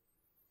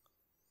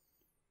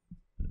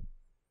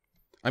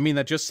 I mean,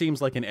 that just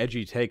seems like an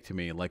edgy take to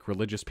me. Like,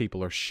 religious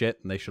people are shit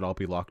and they should all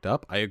be locked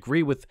up. I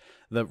agree with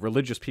the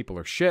religious people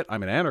are shit.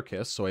 I'm an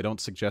anarchist, so I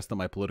don't suggest that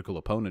my political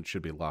opponents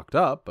should be locked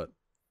up, but...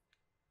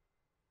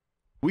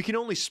 We can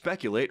only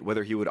speculate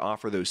whether he would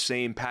offer those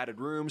same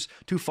padded rooms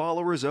to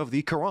followers of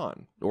the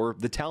Quran or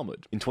the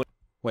Talmud in 20...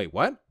 Wait,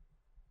 what?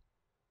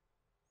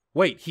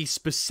 Wait, he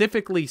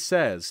specifically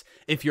says,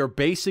 if you're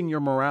basing your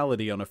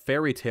morality on a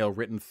fairy tale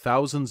written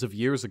thousands of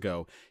years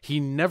ago, he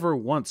never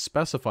once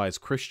specifies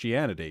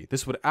Christianity.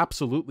 This would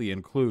absolutely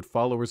include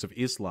followers of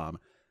Islam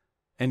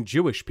and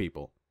Jewish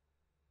people.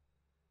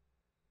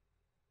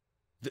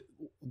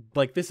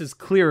 Like, this is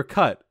clear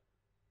cut.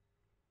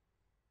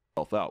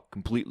 Out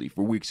completely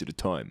for weeks at a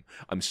time.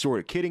 I'm sort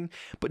of kidding,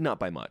 but not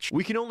by much.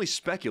 We can only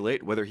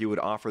speculate whether he would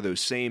offer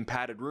those same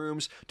padded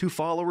rooms to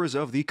followers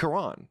of the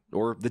Quran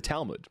or the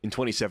Talmud. In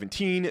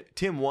 2017,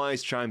 Tim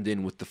Wise chimed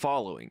in with the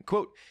following,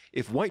 quote,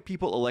 if white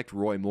people elect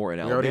Roy Moore in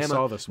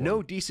Alabama,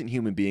 no decent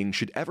human being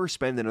should ever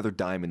spend another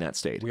dime in that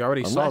state. We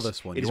already saw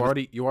this one.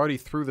 You already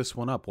threw this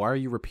one up. Why are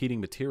you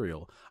repeating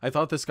material? I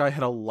thought this guy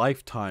had a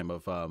lifetime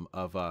of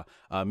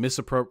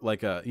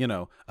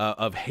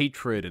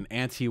hatred and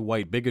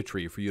anti-white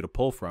bigotry for you to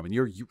pull from, and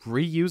you're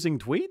reusing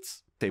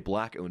tweets? A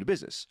black-owned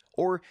business,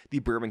 or the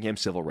Birmingham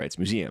Civil Rights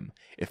Museum.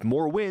 If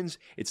Moore wins,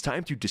 it's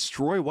time to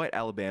destroy white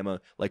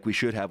Alabama like we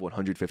should have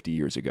 150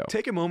 years ago.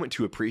 Take a moment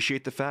to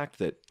appreciate the fact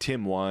that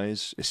Tim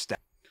Wise is...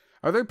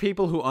 Are there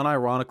people who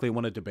unironically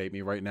want to debate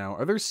me right now?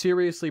 Are there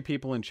seriously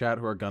people in chat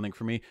who are gunning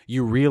for me?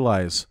 You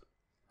realize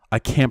I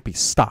can't be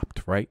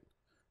stopped, right?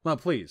 Well,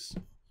 please.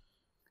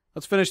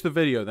 Let's finish the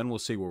video, then we'll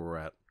see where we're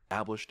at.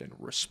 Established and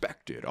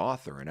respected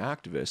author and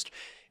activist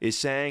is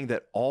saying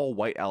that all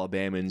white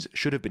Alabamans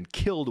should have been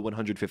killed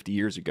 150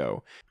 years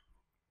ago.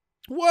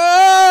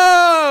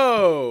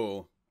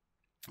 Whoa!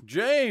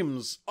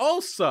 James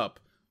Allsup.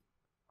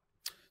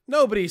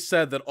 Nobody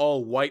said that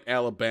all white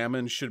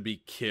Alabamans should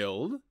be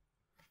killed.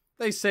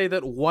 They say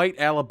that white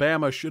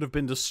Alabama should have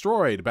been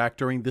destroyed back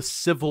during the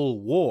Civil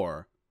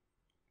War.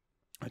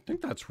 I think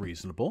that's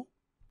reasonable.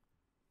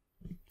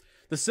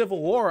 The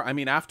Civil War, I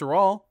mean, after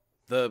all,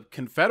 the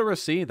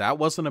Confederacy, that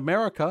wasn't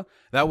America.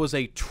 That was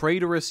a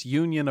traitorous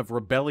union of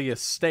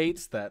rebellious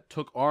states that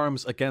took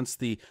arms against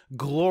the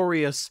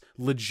glorious,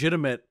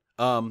 legitimate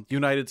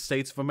United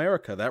States of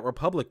America. That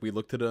republic we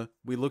look to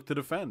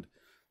defend.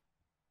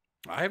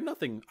 I have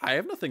nothing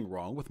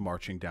wrong with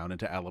marching down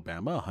into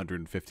Alabama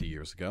 150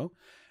 years ago.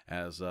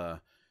 As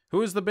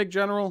who is the big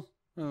general?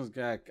 Oh,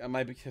 God,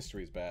 my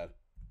history is bad.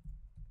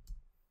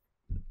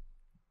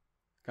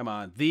 Come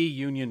on, the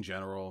Union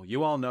General.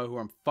 You all know who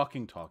I'm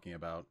fucking talking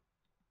about.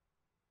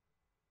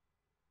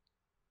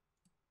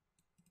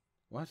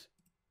 What?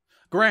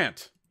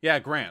 Grant. Yeah,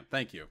 Grant.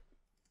 Thank you.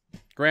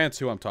 Grant's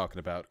who I'm talking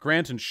about.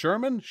 Grant and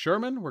Sherman?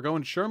 Sherman? We're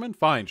going Sherman?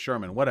 Fine,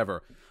 Sherman,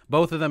 whatever.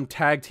 Both of them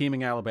tag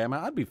teaming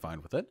Alabama. I'd be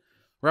fine with it.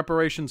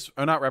 Reparations,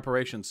 or not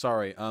reparations,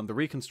 sorry. The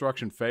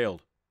Reconstruction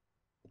failed.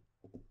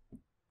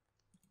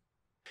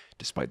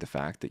 Despite the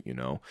fact that, you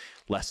know,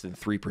 less than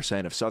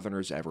 3% of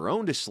Southerners ever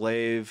owned a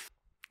slave.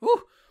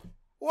 Ooh.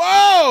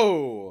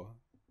 Whoa!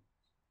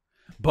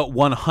 But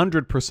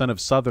 100% of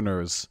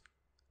Southerners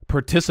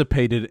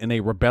participated in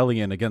a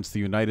rebellion against the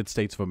United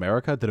States of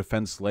America to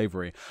defend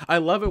slavery. I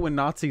love it when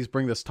Nazis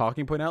bring this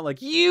talking point out,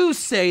 like, you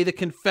say the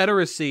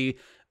Confederacy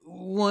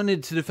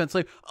wanted to defend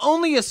slavery.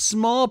 Only a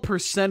small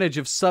percentage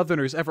of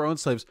Southerners ever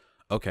owned slaves.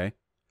 Okay.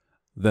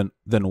 Then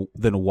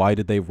why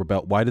did they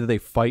rebel? Why did they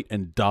fight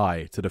and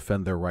die to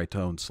defend their right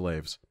to own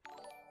slaves?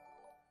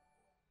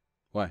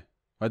 Why?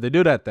 Why'd they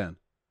do that then?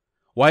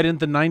 Why didn't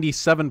the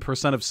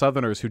 97% of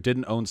Southerners who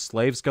didn't own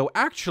slaves go,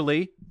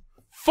 actually,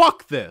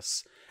 fuck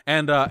this,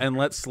 and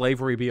let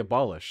slavery be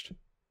abolished?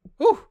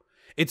 Whew.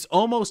 It's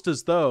almost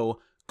as though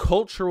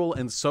cultural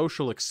and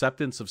social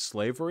acceptance of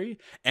slavery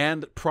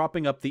and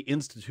propping up the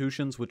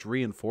institutions which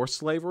reinforce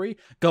slavery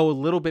go a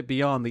little bit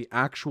beyond the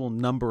actual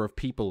number of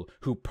people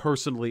who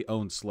personally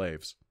own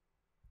slaves.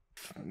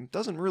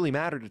 Doesn't really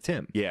matter to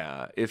Tim.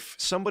 Yeah, if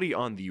somebody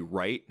on the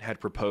right had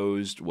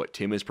proposed what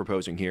Tim is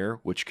proposing here,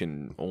 which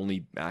can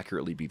only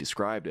accurately be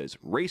described as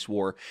race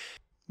war.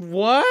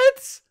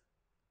 What?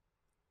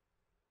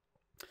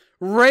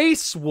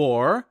 Race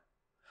war?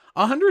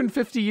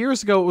 150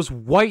 years ago, it was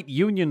white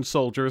Union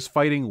soldiers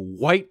fighting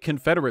white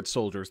Confederate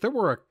soldiers. There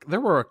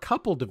were a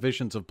couple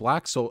divisions of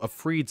of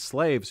freed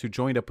slaves who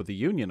joined up with the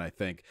Union, I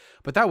think,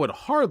 but that would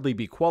hardly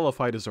be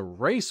qualified as a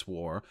race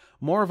war.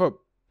 More of a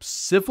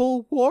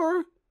civil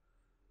war?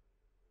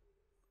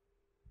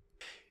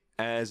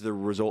 As the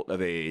result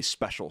of a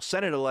special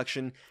Senate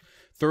election,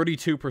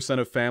 32%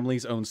 of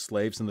families owned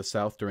slaves in the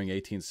South during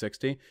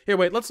 1860. Here,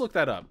 wait, let's look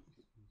that up.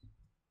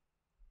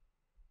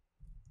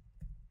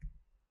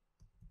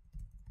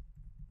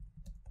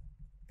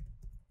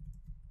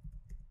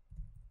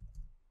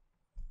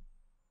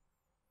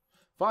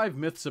 Five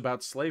myths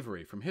about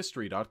slavery from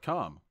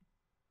history.com.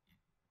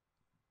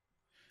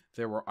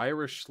 There were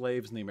Irish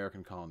slaves in the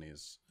American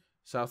colonies.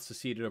 South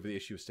seceded over the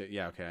issue of state.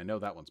 Yeah, okay, I know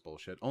that one's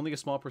bullshit. Only a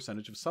small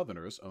percentage of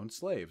Southerners owned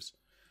slaves.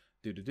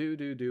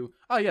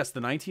 Ah, yes,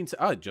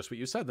 just what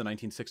you said. The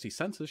 1960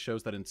 census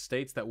shows that in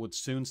states that would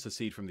soon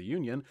secede from the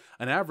Union,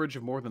 an average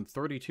of more than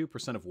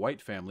 32% of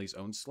white families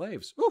owned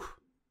slaves. Ooh.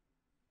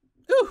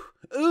 Ooh.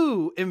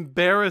 Ooh,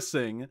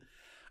 embarrassing.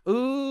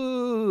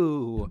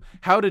 Ooh,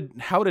 how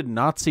did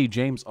Nazi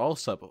James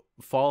Allsup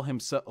fall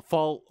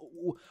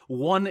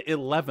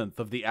 1/11th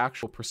of the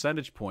actual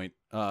percentage point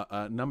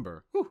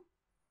number? Whew.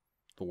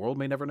 The world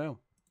may never know.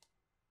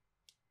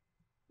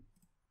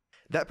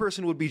 That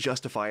person would be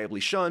justifiably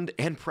shunned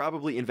and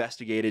probably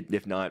investigated,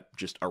 if not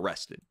just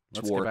arrested.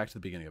 Let's get back to the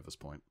beginning of this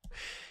point.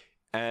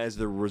 As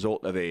the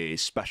result of a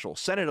special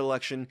Senate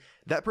election,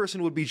 that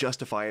person would be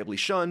justifiably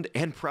shunned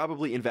and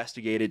probably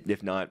investigated,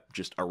 if not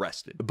just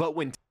arrested. But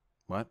when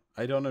What?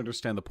 I don't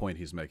understand the point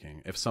he's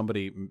making. If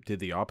somebody did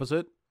the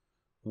opposite,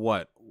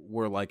 what?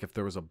 We're like, if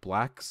there was a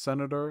black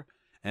senator,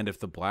 and if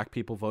the black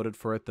people voted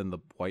for it, then the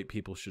white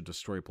people should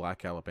destroy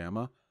black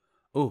Alabama?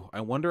 Ooh,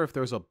 I wonder if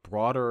there's a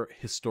broader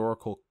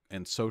historical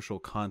and social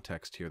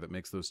context here that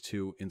makes those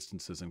two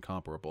instances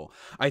incomparable.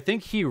 I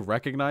think he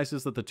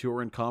recognizes that the two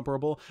are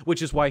incomparable,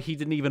 which is why he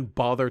didn't even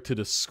bother to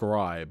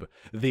describe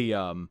the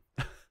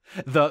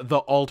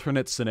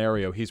alternate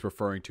scenario he's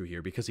referring to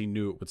here, because he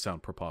knew it would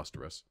sound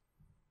preposterous.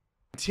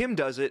 Tim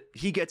does it,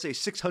 he gets a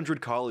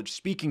 600 college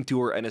speaking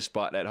tour and a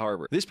spot at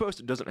Harvard. This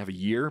post doesn't have a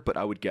year, but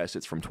I would guess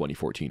it's from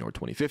 2014 or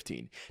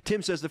 2015.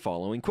 Tim says the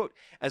following, quote,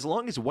 "As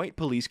long as white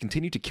police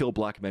continue to kill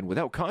black men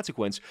without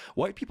consequence,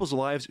 white people's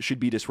lives should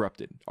be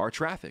disrupted. Our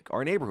traffic,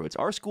 our neighborhoods,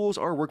 our schools,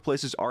 our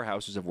workplaces, our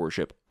houses of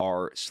worship,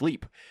 our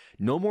sleep.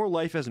 No more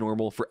life as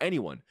normal for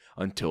anyone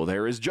until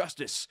there is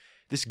justice.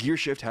 This gear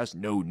shift has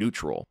no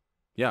neutral."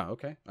 Yeah,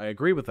 okay. I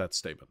agree with that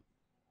statement.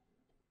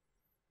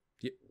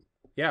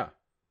 Yeah.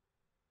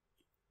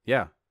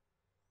 Yeah.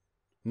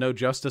 No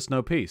justice,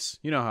 no peace.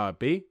 You know how it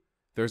be.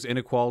 There's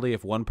inequality.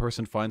 If one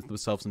person finds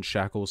themselves in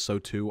shackles, so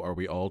too are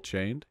we all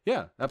chained.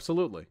 Yeah,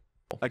 absolutely.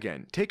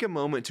 Again, take a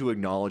moment to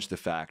acknowledge the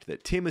fact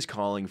that Tim is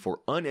calling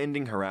for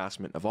unending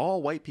harassment of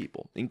all white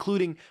people,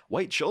 including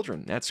white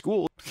children at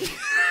school.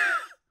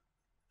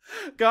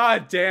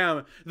 God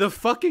damn, the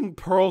fucking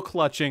pearl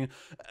clutching.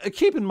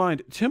 Keep in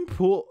mind, Tim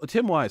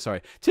Wise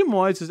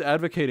is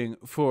advocating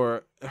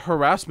for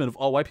harassment of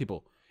all white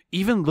people,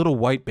 even little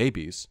white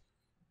babies.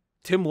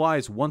 Tim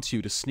Wise wants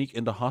you to sneak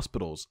into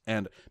hospitals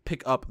and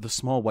pick up the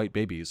small white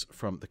babies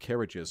from the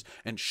carriages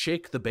and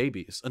shake the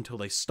babies until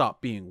they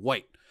stop being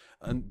white.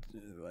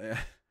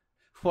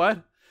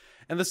 What?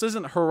 And this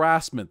isn't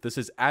harassment. This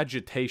is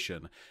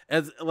agitation.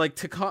 As like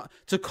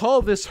to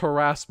call this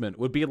harassment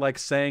would be like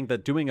saying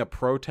that doing a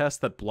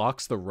protest that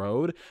blocks the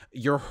road,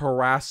 you're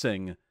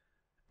harassing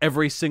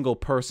every single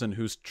person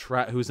who's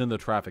in the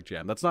traffic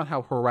jam. That's not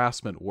how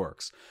harassment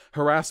works.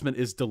 Harassment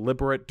is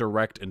deliberate,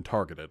 direct, and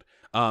targeted.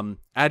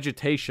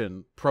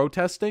 Agitation,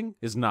 protesting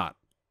is not.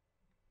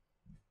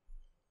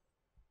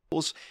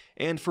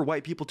 And for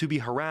white people to be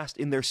harassed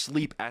in their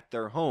sleep at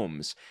their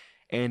homes.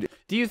 And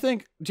do you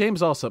think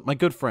James Allsup, my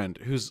good friend,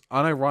 who's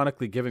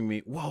unironically giving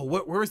me, whoa,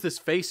 where's this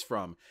face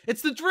from?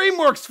 It's the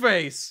DreamWorks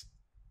face!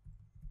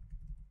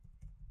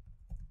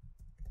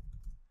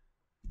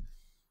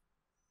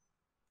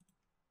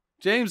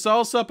 James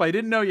Allsup, I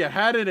didn't know you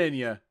had it in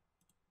you.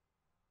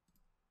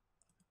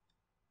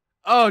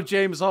 Oh,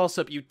 James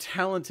Allsup, you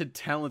talented,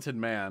 talented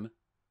man.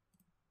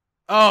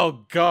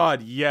 Oh,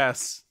 God,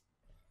 yes.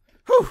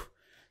 Whew.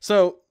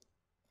 So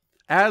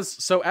as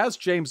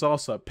James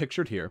Allsup,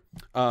 pictured here,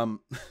 was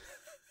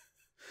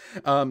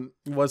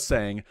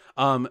saying,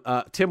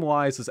 Tim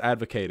Wise is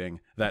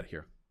advocating that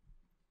here.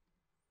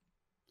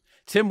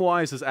 Tim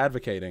Wise is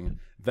advocating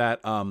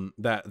that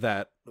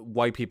that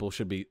white people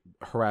should be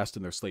harassed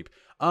in their sleep.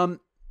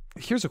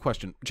 Here's a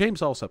question.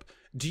 James Allsup,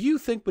 do you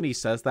think when he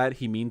says that,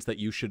 he means that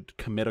you should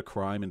commit a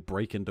crime and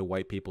break into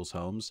white people's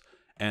homes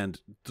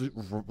and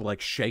like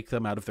shake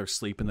them out of their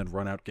sleep and then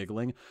run out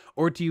giggling?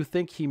 Or do you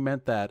think he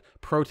meant that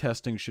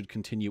protesting should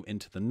continue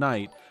into the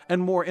night,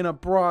 and more in a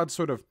broad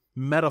sort of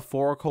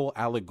metaphorical,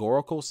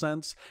 allegorical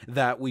sense,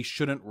 that we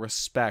shouldn't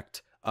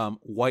respect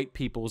white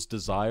people's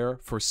desire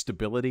for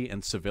stability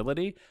and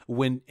civility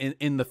when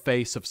in the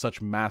face of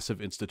such massive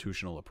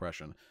institutional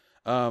oppression?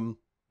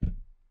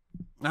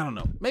 I don't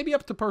know. Maybe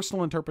up to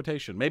personal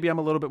interpretation. Maybe I'm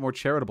a little bit more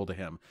charitable to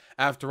him.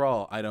 After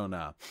all, I don't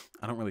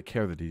really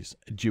care that he's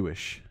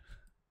Jewish.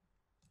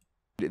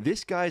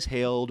 This guy's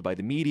hailed by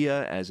the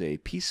media as a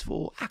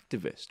peaceful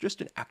activist,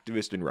 just an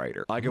activist and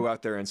writer. I go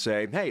out there and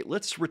say, hey,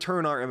 let's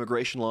return our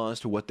immigration laws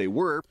to what they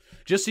were.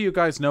 Just so you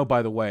guys know,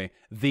 by the way,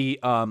 the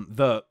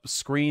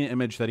screen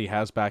image that he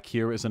has back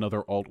here is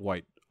another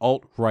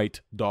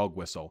alt-right dog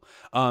whistle.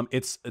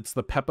 It's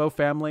the Peppo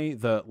family,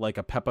 like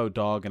a Peppo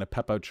dog and a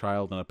Peppo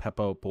child and a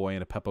Peppo boy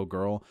and a Peppo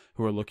girl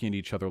who are looking at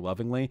each other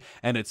lovingly,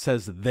 and it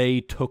says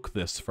they took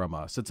this from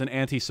us. It's an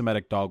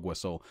anti-Semitic dog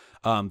whistle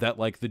that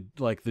like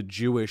the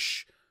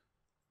Jewish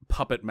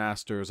puppet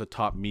masters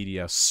atop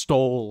media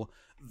stole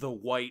the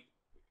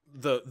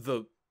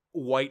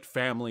white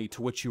family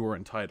to which you were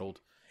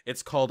entitled.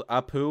 It's called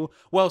Apu.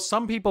 Well,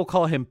 some people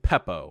call him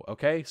Peppo,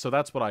 okay? So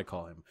that's what I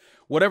call him.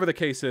 Whatever the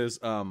case is,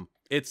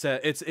 it's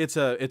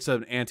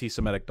an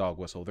anti-Semitic dog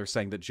whistle. They're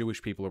saying that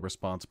Jewish people are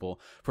responsible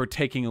for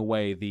taking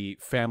away the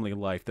family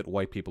life that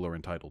white people are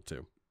entitled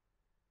to.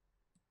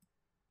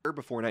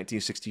 Before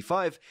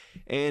 1965,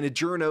 and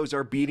journos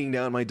are beating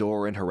down my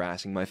door and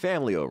harassing my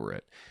family over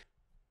it.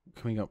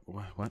 Coming up,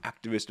 what?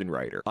 Activist and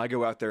writer. I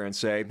go out there and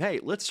say,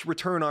 hey, let's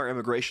return our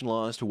immigration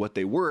laws to what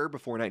they were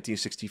before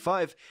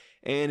 1965,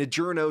 and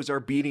journos are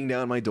beating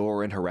down my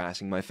door and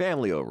harassing my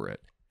family over it.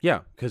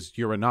 Yeah, because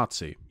you're a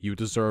Nazi. You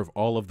deserve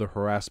all of the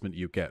harassment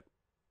you get.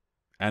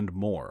 And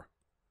more.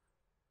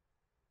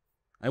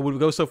 I would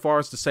go so far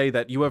as to say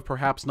that you have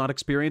perhaps not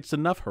experienced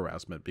enough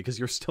harassment because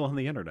you're still on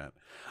the internet.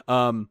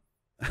 I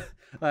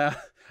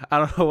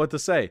don't know what to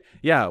say.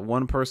 Yeah,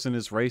 one person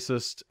is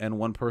racist and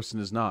one person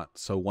is not.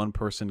 So one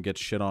person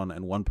gets shit on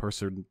and one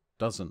person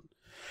doesn't.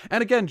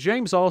 And again,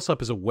 James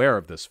Allsup is aware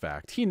of this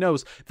fact. He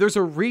knows there's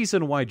a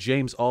reason why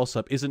James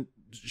Allsup isn't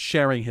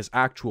sharing his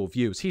actual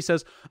views. He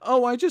says,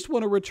 oh, I just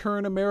want to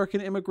return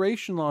American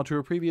immigration law to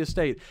a previous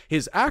state.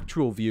 His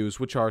actual views,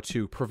 which are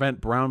to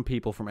prevent brown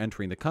people from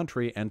entering the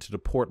country and to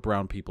deport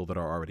brown people that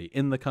are already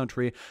in the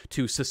country,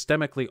 to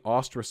systemically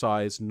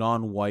ostracize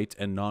non-white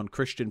and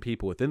non-Christian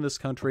people within this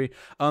country.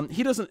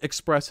 He doesn't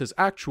express his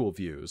actual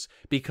views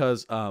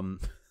because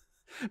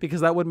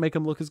that wouldn't make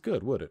him look as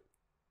good, would it?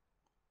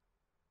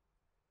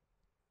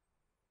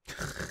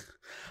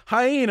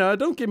 Hyena,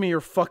 don't give me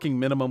your fucking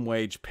minimum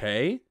wage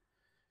pay.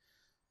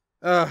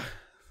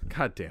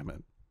 God damn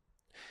it.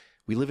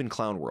 We live in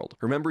clown world.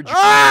 Remember,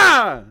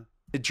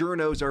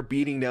 journos are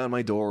beating down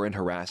my door and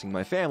harassing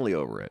my family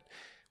over it.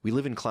 We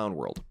live in clown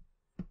world.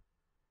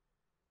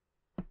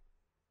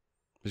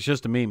 It's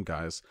just a meme,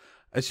 guys.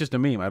 It's just a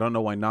meme. I don't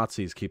know why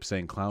Nazis keep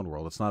saying clown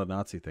world. It's not a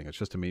Nazi thing. It's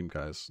just a meme,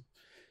 guys.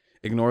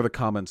 Ignore the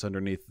comments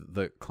underneath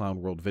the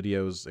clown world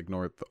videos.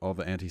 Ignore all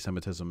the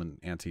anti-Semitism and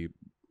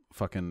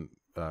anti-fucking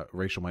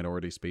racial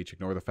minority speech.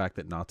 Ignore the fact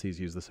that Nazis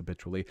use this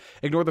habitually.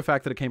 Ignore the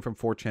fact that it came from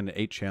 4chan and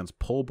 8chan's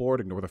poll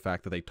board. Ignore the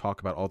fact that they talk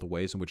about all the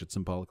ways in which it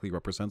symbolically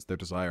represents their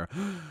desire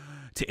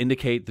to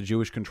indicate the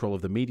Jewish control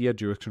of the media,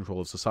 Jewish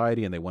control of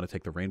society, and they want to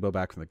take the rainbow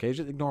back from the cage.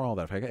 Ignore all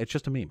that. It's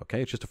just a meme,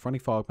 okay? It's just a funny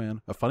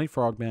frogman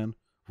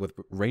with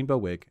rainbow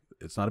wig.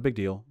 It's not a big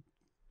deal.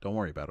 Don't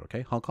worry about it,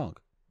 okay? Honk honk.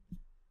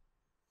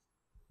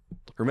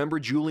 Remember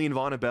Julian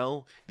von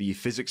Abel, the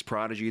physics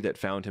prodigy that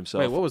found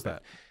himself... Wait, what was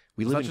that?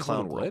 We Was live that in just a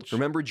little clown world. glitch?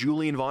 Remember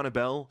Julian Von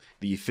Abel,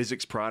 the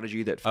physics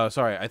prodigy that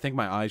Sorry, I think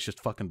my eyes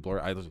just fucking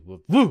blurred.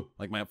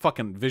 Like my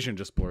fucking vision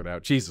just blurred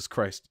out. Jesus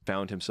Christ.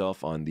 found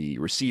himself on the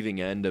receiving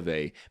end of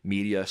a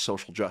media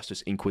social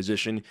justice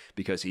inquisition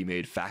because he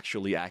made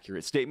factually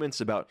accurate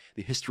statements about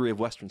the history of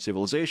Western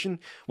civilization?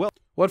 Well,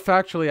 What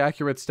factually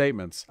accurate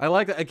statements? I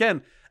like that.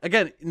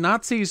 Again,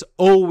 Nazis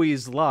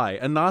always lie.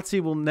 A Nazi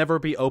will never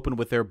be open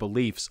with their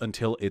beliefs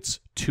until it's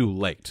too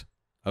late.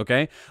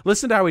 Okay?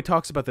 Listen to how he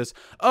talks about this.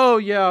 Oh,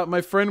 yeah,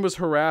 my friend was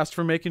harassed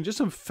for making just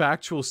some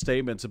factual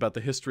statements about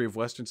the history of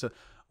Western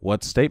civilization.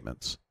 What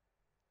statements?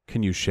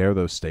 Can you share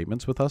those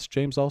statements with us,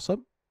 James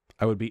Allsup?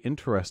 I would be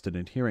interested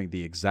in hearing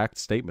the exact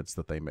statements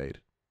that they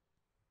made.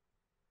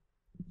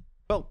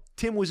 Well,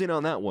 Tim was in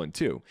on that one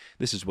too.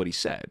 This is what he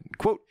said.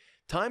 Quote,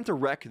 "Time to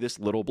wreck this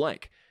little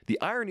blank. The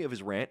irony of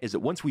his rant is that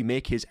once we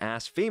make his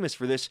ass famous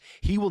for this,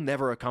 he will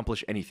never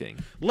accomplish anything."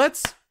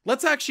 Let's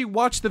actually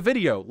watch the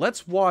video.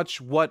 Let's watch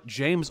what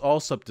James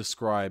Allsup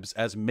describes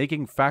as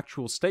making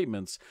factual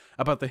statements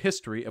about the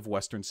history of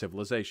Western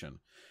civilization.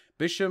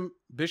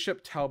 Bishop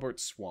Talbot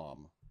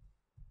Swam.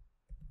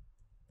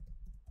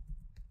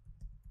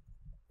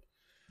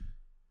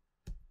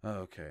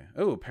 Okay.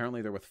 Oh,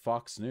 apparently they're with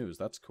Fox News.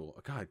 That's cool.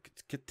 Oh, God,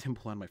 get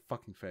Timple on my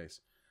fucking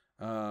face.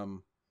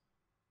 The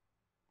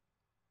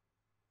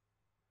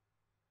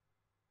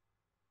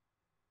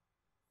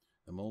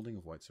molding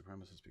of white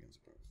supremacists begins.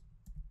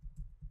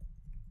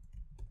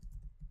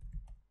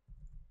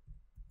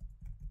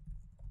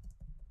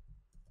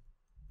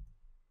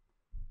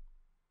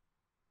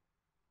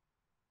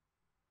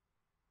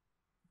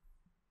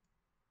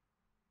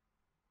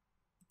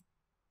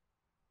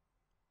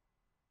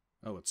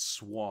 Oh, it's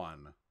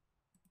Swan.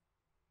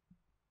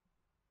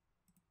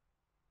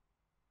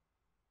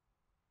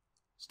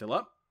 Still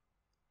up?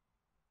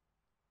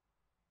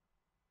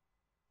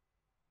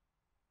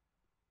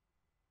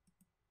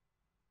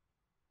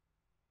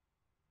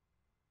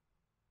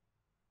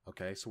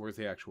 Okay, so where's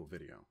the actual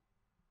video?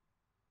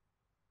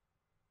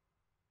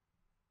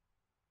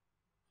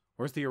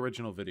 Where's the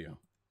original video?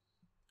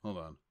 Hold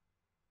on.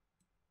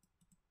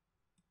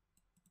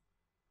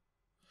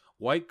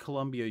 White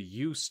Columbia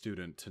U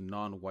student to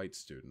non-white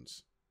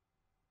students.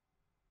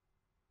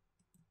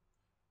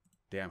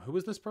 Damn, who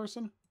is this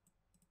person?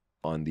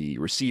 On the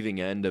receiving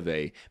end of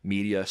a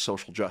media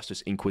social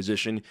justice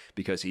inquisition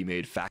because he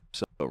made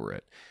facts over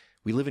it.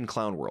 We live in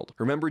clown world.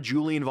 Remember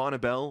Julian Von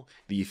Abel,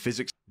 the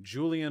physics...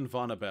 Julian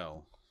Von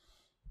Abel.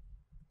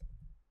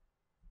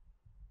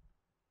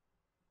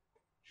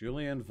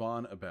 Julian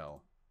Von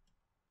Abel.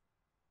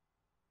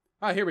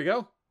 Ah, here we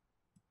go.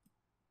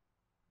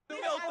 We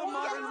built the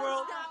modern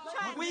world.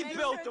 We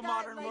built the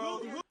modern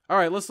world. All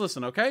right, let's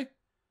listen, okay?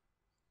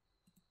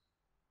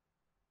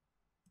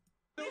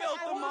 We built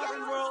the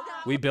modern world.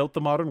 We built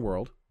the modern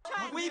world.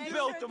 We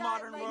built the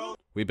modern world.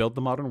 We built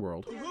the modern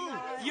world.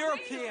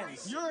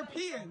 Europeans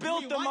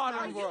built the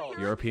modern world.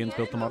 Europeans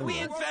built the modern We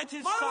world.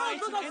 invented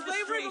science and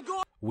industry.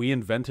 We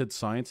invented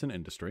science and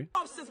industry.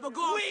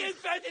 We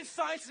invented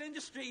science and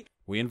industry.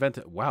 We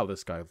invented... Wow,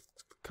 this guy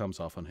comes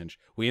off unhinged.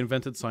 We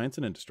invented science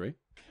and industry.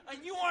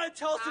 And you want to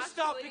tell us to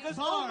stop because,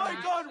 oh my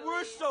God,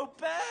 we're so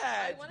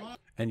bad.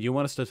 And you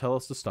want us to tell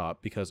us to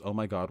stop because, oh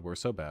my God, we're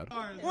so bad.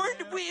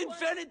 We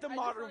invented the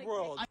modern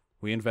world.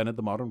 We invented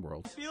the modern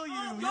world. Feel you.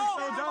 You're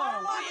so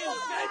dumb. We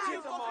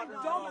invented the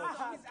modern world.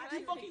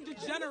 You fucking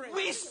degenerate.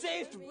 We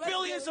saved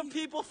billions of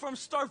people from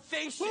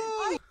starvation.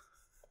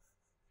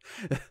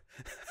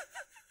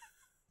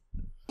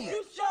 We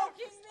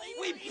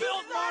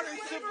built modern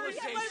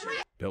civilization.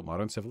 Built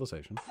modern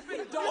civilization.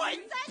 White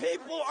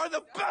people are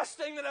the best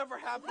thing that ever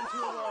happened to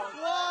the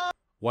world.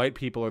 White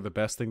people are the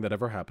best thing that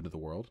ever happened to the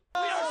world.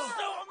 We are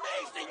so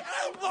amazing.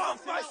 I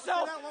love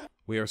myself.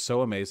 We are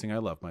so amazing. I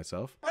love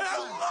myself. And I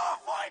love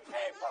white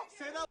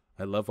people.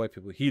 I love white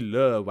people. He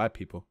love white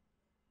people.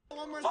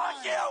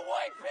 Fuck yeah,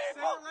 white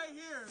people.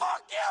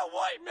 Fuck yeah,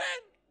 white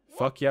men.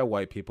 Fuck yeah,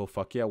 white people.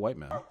 Fuck yeah, white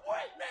men.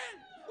 White men.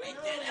 We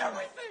did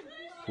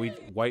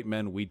everything. White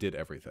men, we did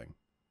everything.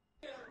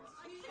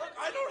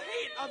 I don't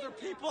hate other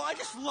people. I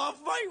just love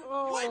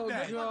white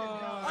men.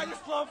 God. I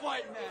just love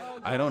white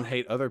men. I don't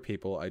hate other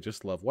people. I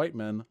just love white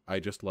men. I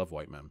just love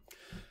white men.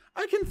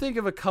 I can think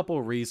of a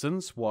couple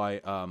reasons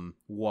why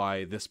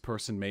this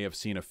person may have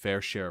seen a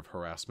fair share of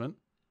harassment.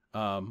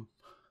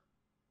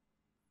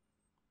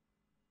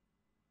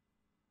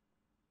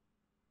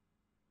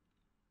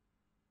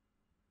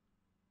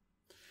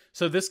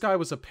 So this guy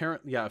was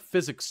apparently a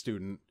physics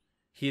student.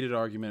 Heated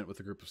argument with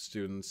a group of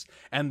students.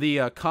 And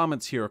the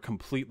comments here are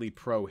completely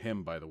pro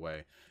him, by the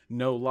way.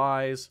 No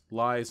lies.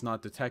 Lies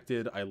not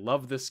detected. I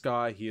love this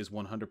guy. He is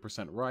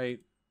 100%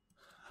 right.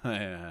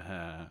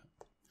 Yeah,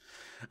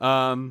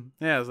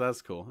 so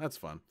that's cool. That's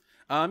fun.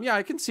 Yeah,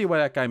 I can see why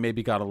that guy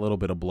maybe got a little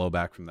bit of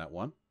blowback from that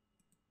one.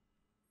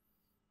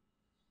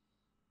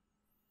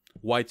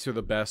 Whites are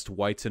the best.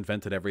 Whites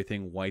invented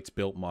everything. Whites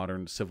built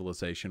modern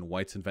civilization.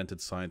 Whites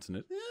invented science.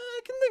 And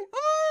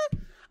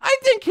I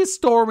think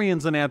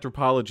historians and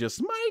anthropologists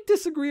might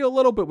disagree a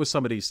little bit with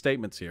some of these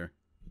statements here.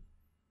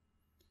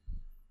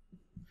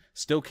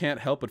 Still can't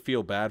help but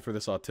feel bad for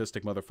this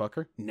autistic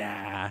motherfucker?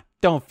 Nah,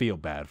 don't feel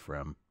bad for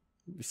him.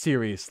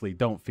 Seriously,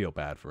 don't feel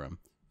bad for him.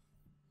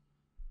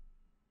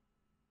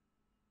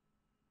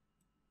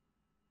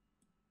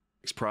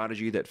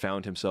 Prodigy that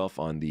found himself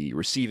on the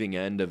receiving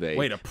end of a...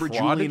 Wait, a for prodigy?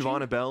 Julian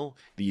Von Abel,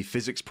 the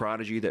physics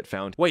prodigy that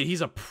found... Wait, he's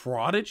a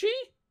prodigy?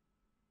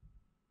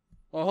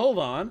 Well, hold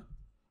on.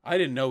 I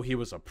didn't know he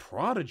was a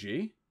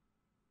prodigy.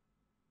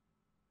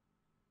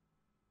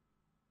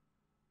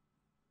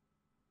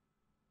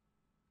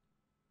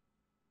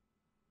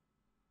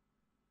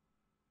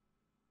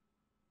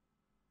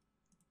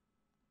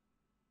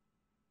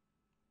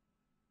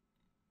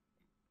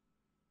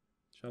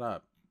 Shut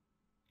up.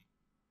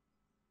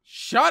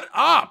 Shut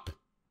up!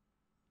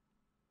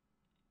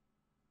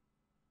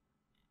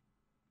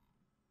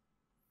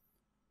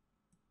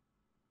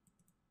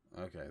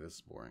 Okay, this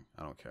is boring.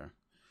 I don't care.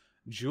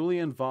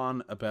 Julian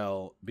von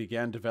Abel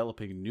began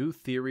developing new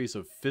theories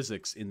of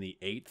physics in the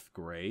 8th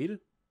grade?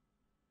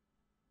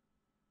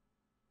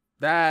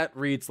 That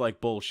reads like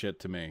bullshit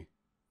to me.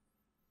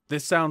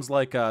 This sounds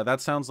like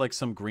that sounds like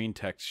some green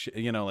text,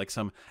 you know, like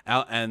some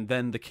and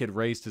then the kid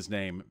raised his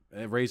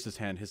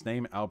hand. His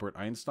name Albert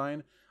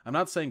Einstein. I'm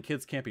not saying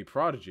kids can't be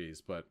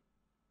prodigies, but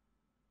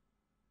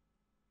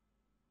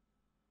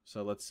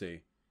so let's see.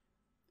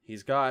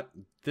 He's got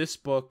this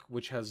book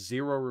which has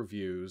 0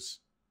 reviews,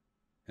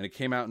 and it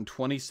came out in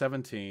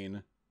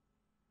 2017.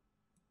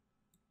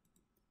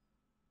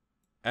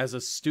 As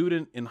a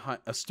student in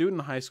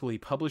high school, he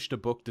published a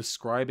book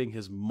describing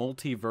his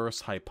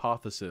multiverse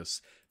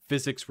hypothesis,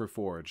 Physics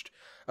Reforged.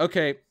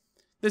 Okay,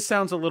 this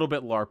sounds a little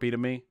bit LARPy to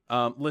me.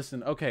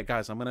 Listen, okay,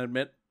 guys, I'm going to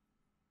admit,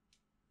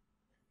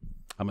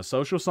 I'm a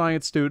social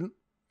science student.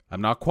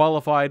 I'm not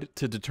qualified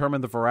to determine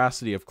the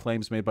veracity of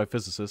claims made by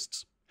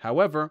physicists.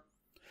 However,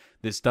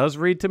 this does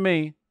read to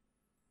me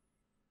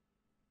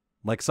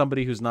like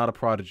somebody who's not a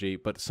prodigy,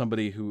 but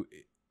somebody who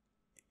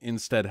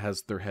instead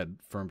has their head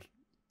firmed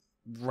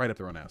right up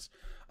their own ass.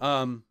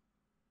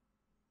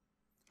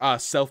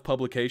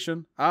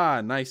 Self-publication.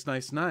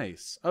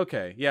 Nice.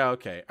 Okay, yeah,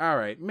 okay. All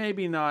right.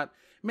 Maybe not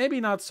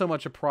so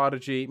much a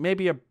prodigy.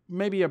 Maybe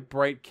a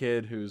bright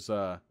kid who's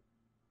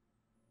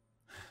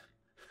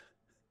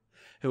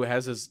who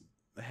has his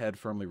head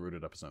firmly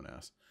rooted up his own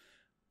ass.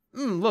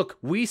 Look,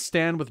 we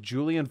stand with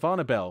Julian von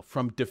Abel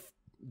from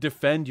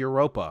Defend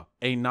Europa,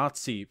 a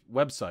Nazi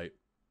website.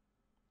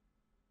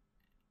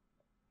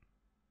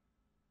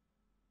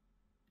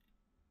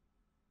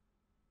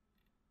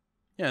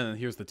 Yeah, and then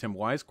here's the Tim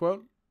Wise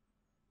quote.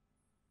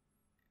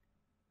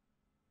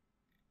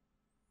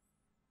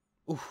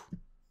 Oof.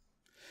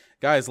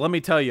 Guys, let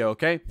me tell you,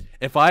 okay?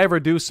 If I ever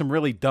do some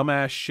really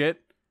dumbass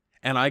shit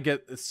and I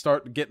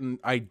start getting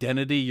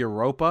Identity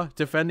Europa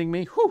defending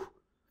me, whew,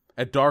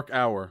 a dark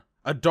hour.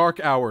 A dark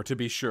hour, to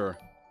be sure.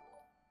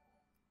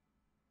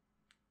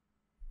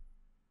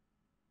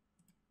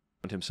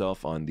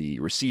 Himself on the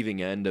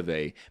receiving end of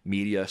a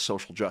media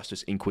social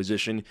justice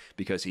inquisition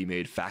because he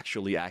made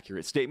factually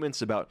accurate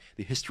statements about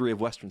the history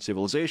of Western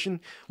civilization.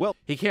 Well,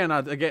 he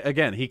cannot,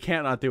 again, he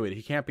cannot do it.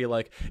 He can't be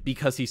like,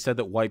 because he said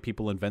that white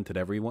people invented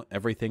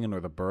everything and or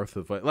the birth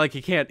of, like,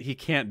 he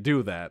can't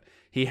do that.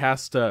 He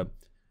has to,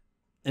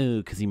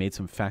 because he made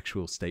some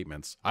factual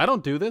statements. I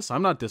don't do this.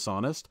 I'm not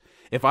dishonest.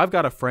 If I've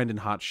got a friend in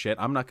hot shit,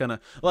 I'm not gonna,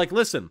 like,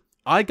 listen,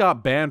 I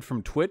got banned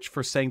from Twitch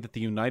for saying that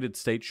the United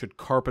States should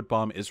carpet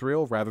bomb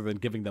Israel rather than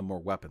giving them more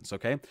weapons,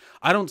 okay?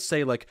 I don't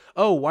say like,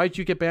 oh, why'd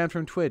you get banned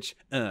from Twitch?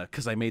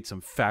 Because I made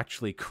some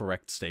factually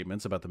correct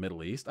statements about the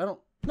Middle East.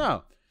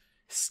 No.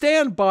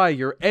 Stand by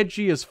your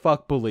edgy as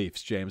fuck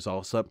beliefs, James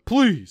Allsup.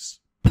 Please.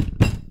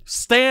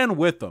 Stand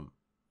with them.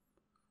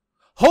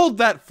 Hold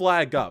that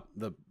flag up.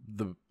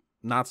 The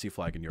Nazi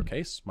flag in your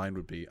case. Mine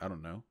would be, I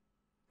don't know,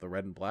 the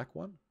red and black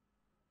one?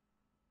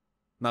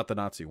 Not the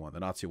Nazi one. The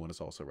Nazi one is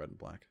also red and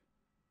black.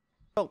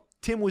 Well,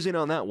 Tim was in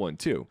on that one,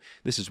 too.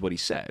 This is what he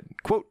said.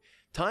 Quote,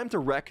 "Time to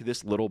wreck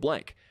this little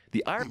blank.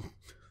 The irony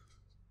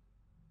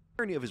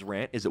of his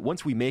rant is that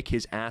once we make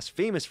his ass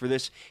famous for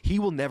this, he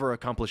will never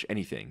accomplish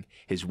anything,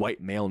 his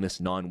white maleness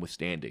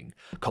notwithstanding.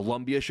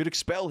 Columbia should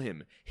expel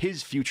him.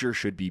 His future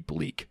should be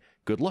bleak.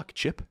 Good luck,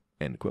 Chip."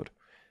 End quote.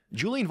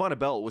 Julian von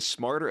Abel was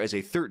smarter as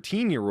a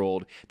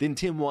 13-year-old than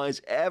Tim Wise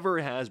ever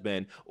has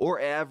been or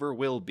ever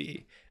will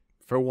be.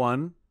 For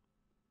one,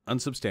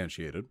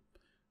 unsubstantiated.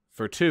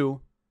 For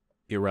two,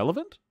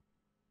 irrelevant?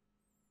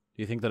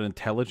 Do you think that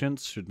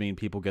intelligence should mean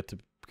people get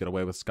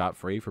away with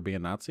scot-free for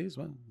being Nazis?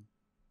 Well,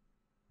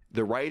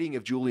 the writing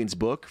of Julian's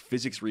book,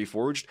 Physics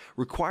Reforged,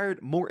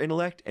 required more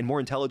intellect and more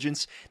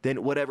intelligence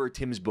than whatever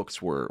Tim's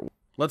books were.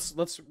 Let's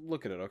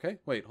look at it, okay?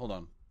 Wait, hold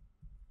on.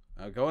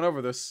 Going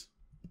over this.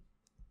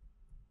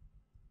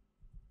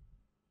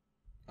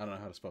 I don't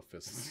know how to spell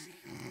physics.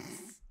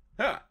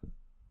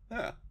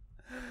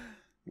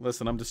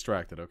 Listen, I'm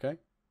distracted, okay?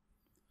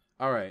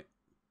 All right.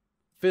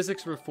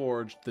 Physics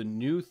Reforged, the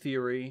new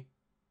theory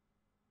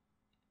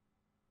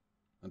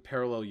on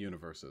parallel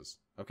universes,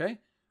 okay?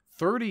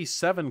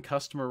 37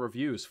 customer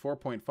reviews,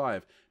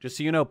 4.5. Just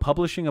so you know,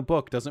 publishing a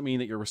book doesn't mean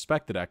that you're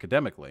respected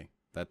academically.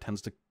 That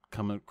tends to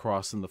come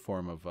across in the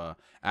form of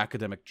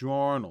academic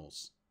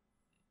journals.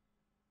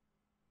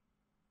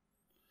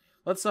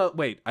 Let's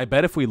wait. I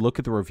bet if we look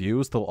at the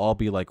reviews, they'll all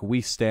be like,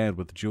 "We stand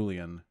with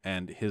Julian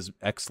and his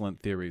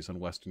excellent theories on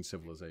Western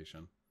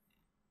civilization."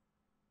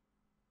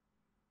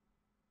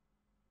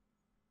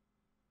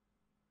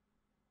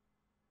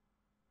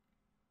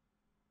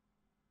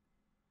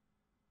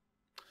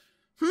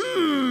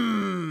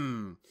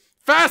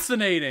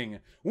 Fascinating.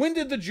 When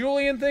did the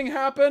Julian thing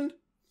happen?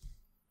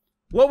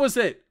 What was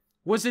it?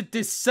 Was it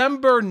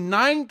December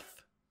 9th?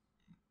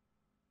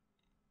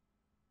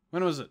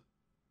 When was it?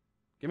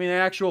 Give me the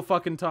actual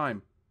fucking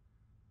time.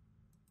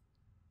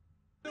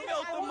 We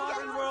built the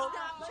modern world.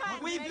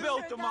 We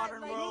built the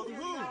modern world.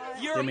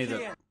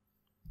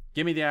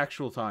 Give me the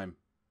actual time.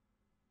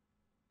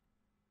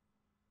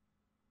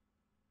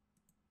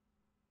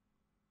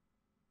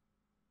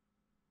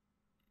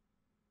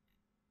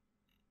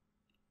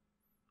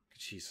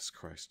 Jesus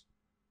Christ.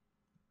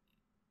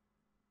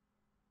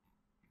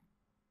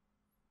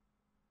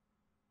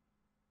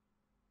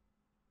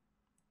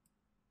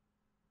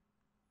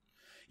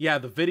 Yeah,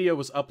 the video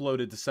was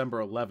uploaded December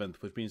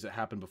 11th, which means it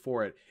happened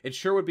before it. It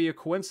sure would be a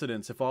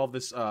coincidence if all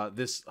this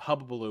this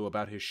hubbubaloo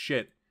about his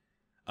shit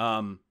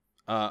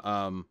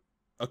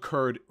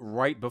occurred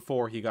right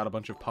before he got a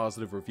bunch of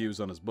positive reviews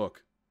on his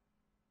book.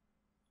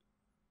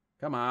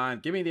 Come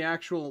on, give me the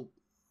actual...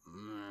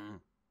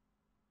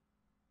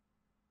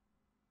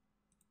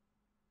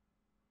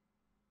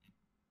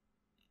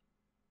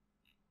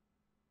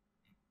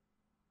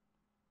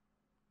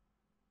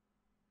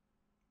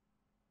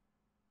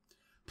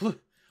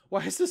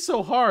 Why is this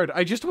so hard?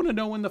 I just want to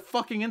know when the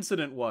fucking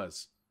incident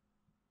was.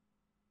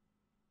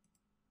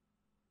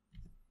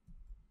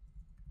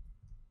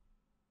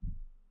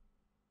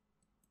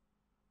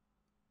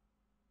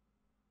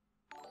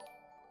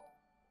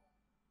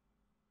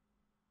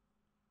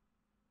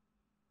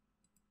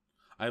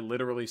 I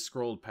literally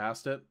scrolled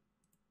past it.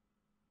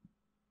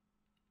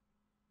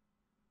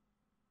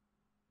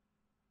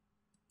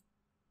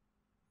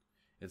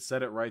 It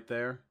said it right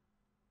there.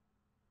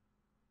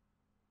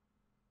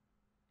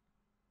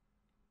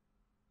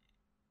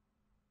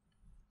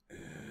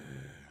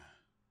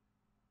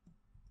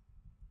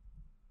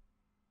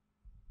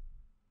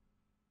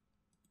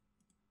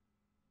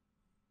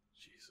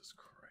 Jesus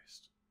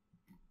Christ.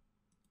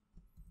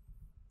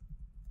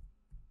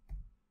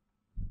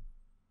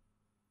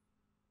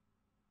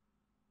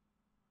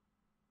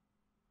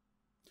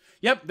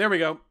 Yep, there we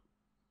go.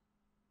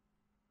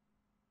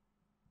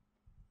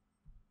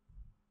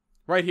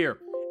 Right here.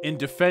 In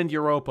Defend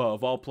Europa,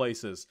 of all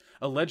places.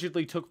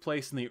 Allegedly took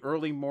place in the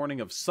early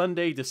morning of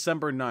Sunday,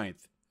 December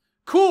 9th.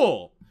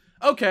 Cool!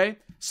 Okay,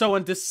 so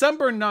on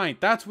December 9th,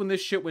 that's when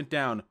this shit went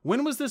down.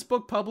 When was this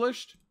book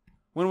published?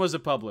 When was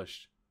it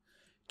published?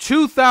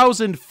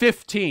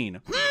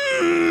 2015.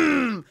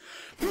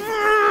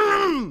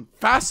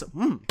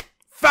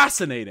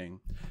 Fascinating.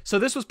 So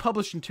this was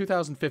published in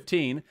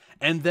 2015,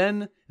 and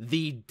then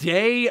the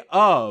day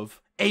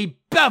of, a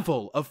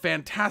bevel of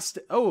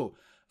fantastic... Oh,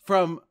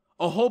 from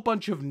a whole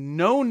bunch of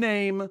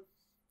no-name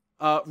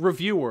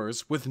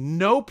reviewers with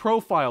no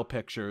profile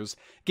pictures,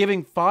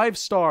 giving 5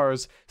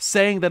 stars,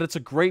 saying that it's a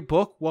great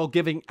book while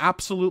giving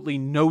absolutely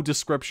no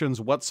descriptions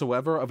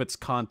whatsoever of its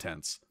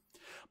contents.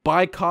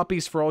 Buy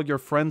copies for all your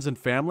friends and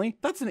family?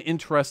 That's an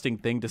interesting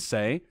thing to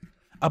say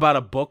about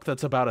a book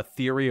that's about a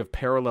theory of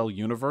parallel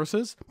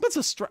universes. That's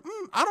a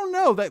I don't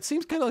know. That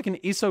seems kind of like an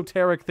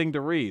esoteric thing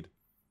to read.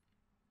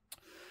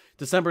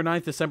 December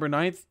 9th, December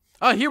 9th.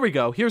 Ah, here we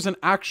go. Here's an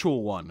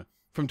actual one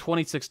from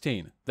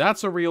 2016.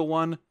 That's a real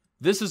one.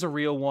 This is a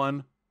real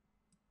one.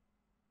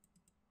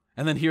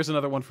 And then here's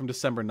another one from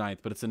December 9th,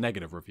 but it's a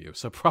negative review.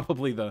 So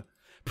probably the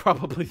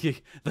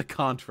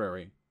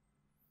contrary.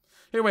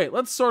 Here, wait,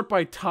 let's sort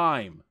by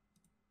time.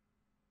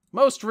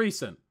 Most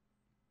recent.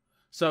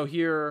 So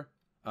here,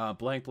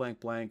 blank, blank,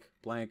 blank,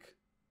 blank.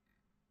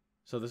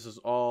 So this is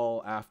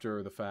all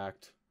after the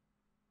fact.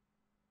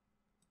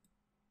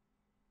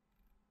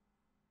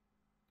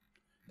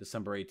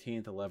 December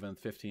 18th, 11th,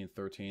 15th,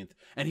 13th.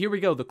 And here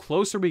we go. The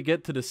closer we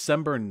get to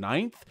December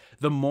 9th,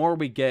 the more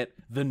we get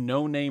the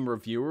no-name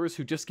reviewers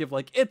who just give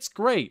like, it's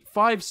great,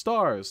 5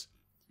 stars.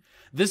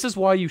 This is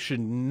why you should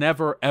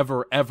never,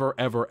 ever, ever,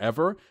 ever,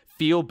 ever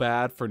feel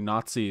bad for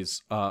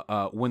Nazis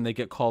when they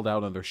get called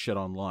out on their shit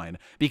online,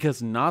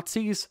 because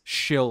Nazis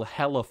shill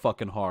hella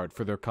fucking hard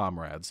for their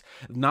comrades.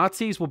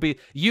 Nazis will be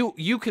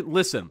you can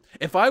listen.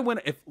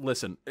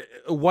 Listen,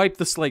 wipe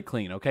the slate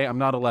clean, okay? I'm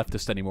not a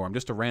leftist anymore. I'm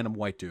just a random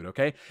white dude,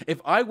 okay?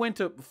 If I went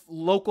to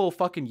local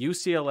fucking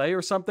UCLA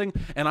or something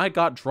and I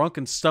got drunk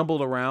and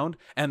stumbled around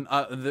and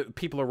the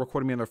people are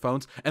recording me on their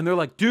phones and they're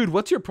like, "Dude,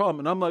 what's your problem?"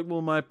 And I'm like,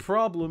 "Well, my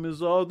problem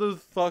is all the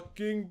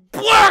fucking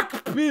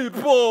black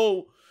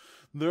people.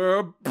 There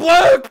are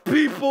black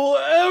people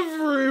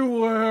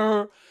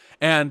everywhere."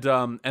 And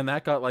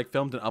that got like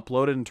filmed and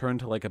uploaded and turned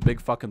to like a big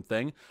fucking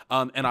thing.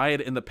 And I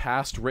had in the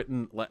past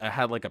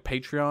had like a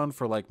Patreon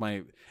for like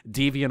my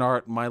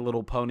DeviantArt My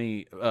Little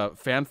Pony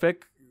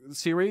fanfic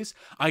series.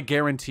 I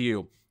guarantee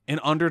you, in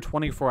under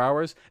 24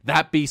 hours,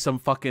 that be some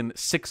fucking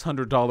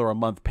 $600 a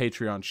month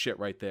Patreon shit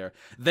right there.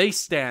 They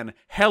stand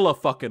hella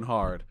fucking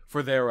hard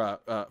for their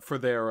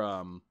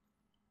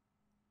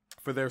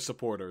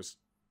supporters.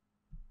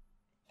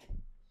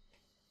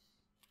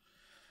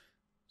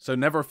 So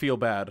never feel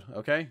bad,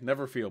 okay?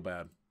 Never feel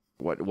bad.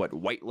 What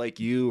white like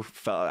you,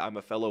 I'm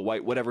a fellow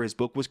white, whatever his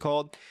book was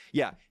called.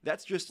 Yeah,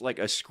 that's just like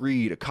a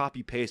screed, a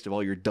copy paste of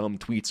all your dumb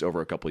tweets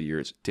over a couple of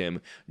years,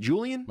 Tim.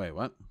 Julian? Wait,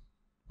 what?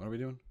 What are we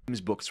doing?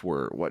 His books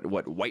were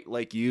what white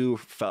like you,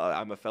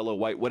 I'm a fellow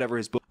white, whatever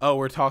his book. Oh,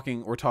 we're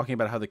talking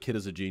about how the kid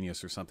is a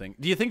genius or something.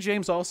 Do you think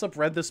James Allsup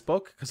read this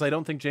book? Because I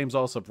don't think James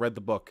Allsup read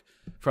the book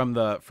from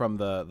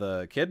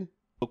the kid.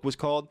 Book was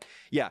called.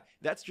 Yeah,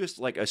 that's just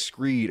like a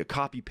screed, a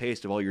copy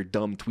paste of all your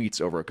dumb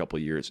tweets over a couple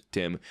of years,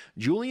 Tim.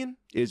 Julian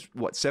is,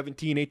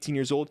 17, 18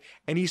 years old,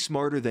 and he's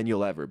smarter than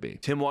you'll ever be.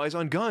 Tim Wise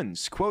on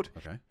guns, quote,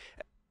 okay.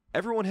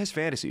 Everyone has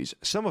fantasies.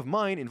 Some of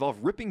mine involve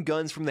ripping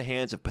guns from the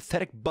hands of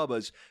pathetic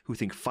bubbas who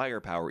think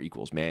firepower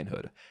equals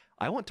manhood.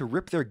 I want to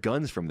rip their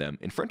guns from them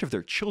in front of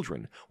their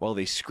children while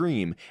they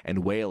scream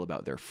and wail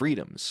about their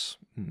freedoms.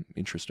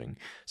 Interesting.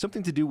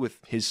 Something to do with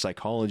his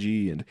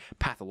psychology and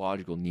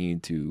pathological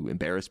need to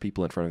embarrass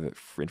people in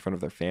front of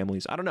their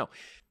families. I don't know.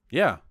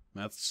 Yeah,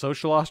 that's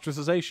social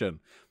ostracization.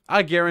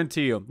 I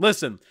guarantee you.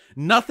 Listen,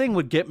 nothing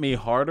would get me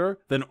harder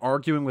than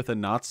arguing with a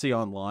Nazi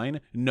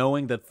online,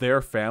 knowing that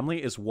their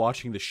family is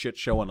watching the shit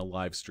show on a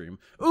live stream.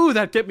 Ooh,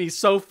 that'd get me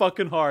so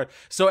fucking hard.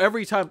 So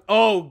every time,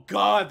 oh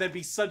God, that'd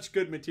be such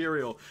good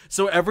material.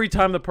 So every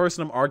time the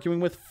person I'm arguing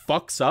with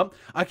fucks up,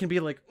 I can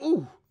be like,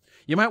 ooh,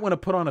 you might want to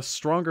put on a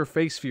stronger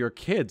face for your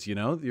kids, you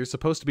know? You're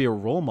supposed to be a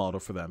role model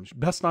for them.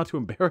 Best not to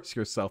embarrass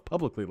yourself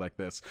publicly like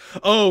this.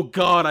 Oh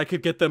God, I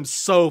could get them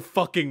so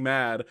fucking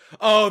mad.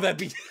 Oh, that'd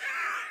be...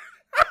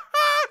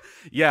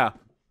 Yeah,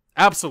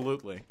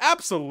 absolutely.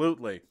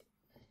 Absolutely.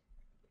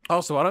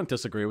 Also, I don't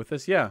disagree with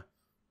this. Yeah.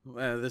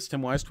 This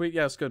Tim Wise tweet,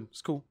 yeah, it's good.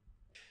 It's cool.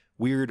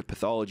 Weird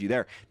pathology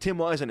there. Tim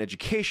Wise on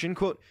education,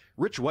 quote,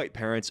 rich white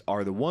parents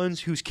are the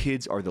ones whose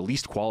kids are the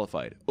least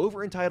qualified,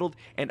 over-entitled,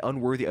 and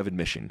unworthy of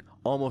admission.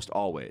 Almost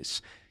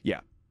always. Yeah.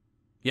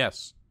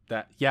 Yes.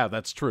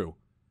 That's true.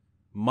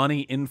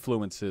 Money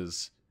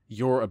influences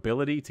your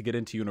ability to get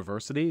into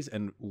universities,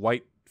 and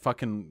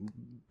fucking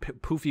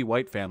poofy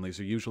white families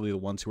are usually the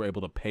ones who are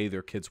able to pay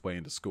their kids' way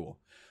into school.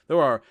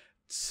 There are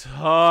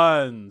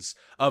tons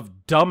of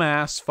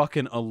dumbass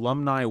fucking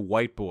alumni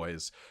white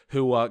boys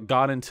who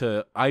got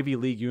into Ivy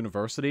League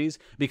universities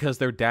because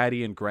their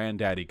daddy and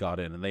granddaddy got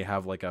in, and they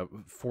have like a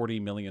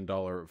 $40 million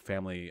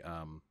family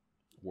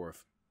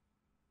worth.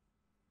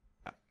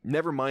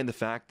 Never mind the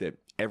fact that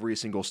every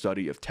single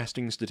study of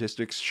testing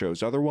statistics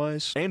shows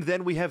otherwise. And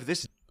then we have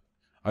this.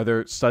 Are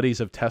there studies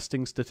of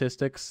testing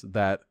statistics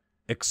that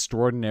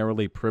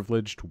extraordinarily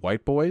privileged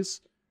white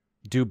boys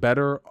do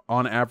better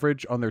on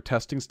average on their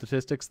testing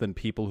statistics than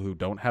people who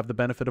don't have the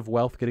benefit of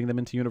wealth getting them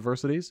into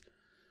universities?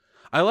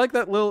 I like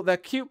that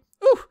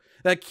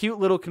cute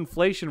little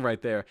conflation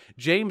right there.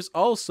 James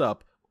Allsup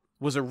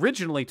was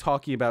originally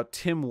talking about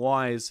Tim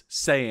Wise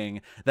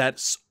saying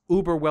that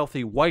uber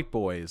wealthy white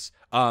boys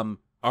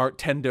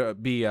tend to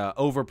be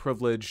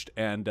overprivileged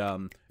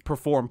and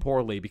perform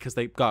poorly because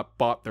they got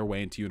bought their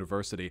way into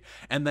university.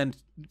 And then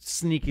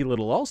sneaky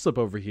little Allsup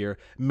over here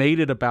made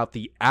it about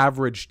the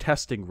average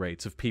testing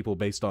rates of people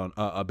based on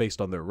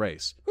their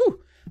race.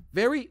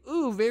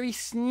 Very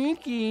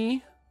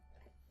sneaky.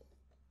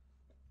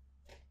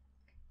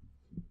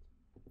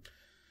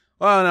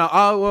 Well,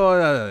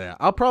 no,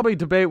 I'll probably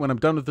debate when I'm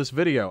done with this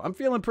video. I'm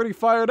feeling pretty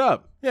fired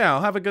up. Yeah,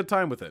 I'll have a good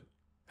time with it.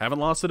 Haven't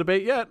lost a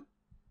debate yet.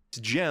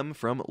 Gem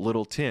from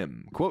Little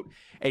Tim, quote,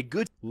 a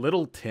good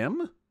Little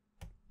Tim?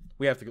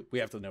 We have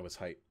to know his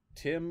height.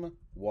 Tim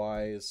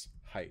Wise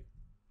height.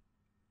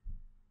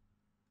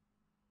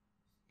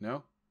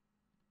 No?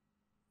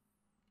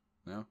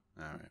 No?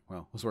 All right.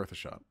 Well, it was worth a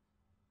shot.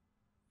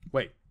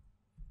 Wait.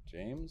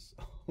 James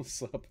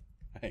Allsup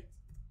height.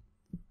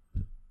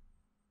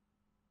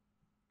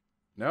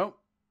 No?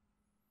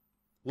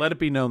 Let it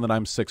be known that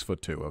I'm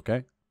 6'2",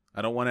 okay?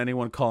 I don't want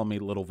anyone calling me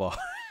Little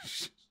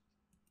Vosh.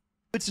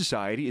 Good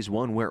society is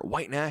one where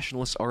white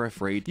nationalists are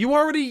afraid. You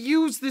already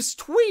used this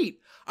tweet!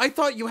 I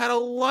thought you had a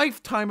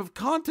lifetime of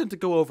content to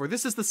go over.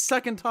 This is the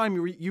second time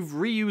you've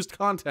reused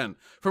content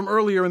from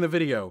earlier in the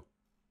video.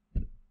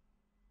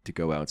 To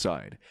go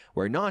outside,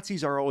 where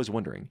Nazis are always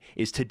wondering,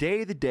 is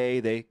today the day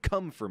they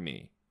come for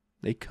me?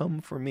 They come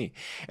for me.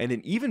 And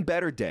an even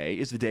better day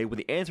is the day when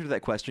the answer to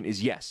that question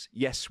is yes.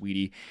 Yes,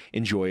 sweetie.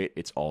 Enjoy it.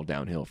 It's all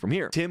downhill from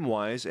here. Tim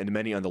Wise and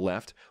many on the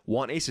left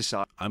want a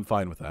society. I'm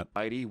fine with that.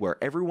 Where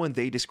everyone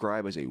they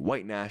describe as a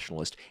white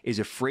nationalist is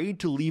afraid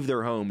to leave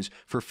their homes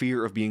for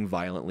fear of being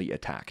violently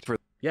attacked.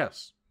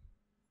 Yes.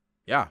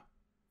 Yeah.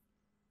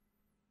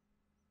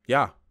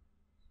 Yeah.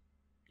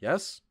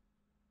 Yes?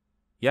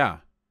 Yeah.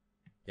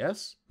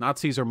 Yes?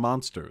 Nazis are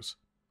monsters.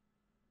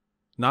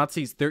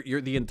 Nazis,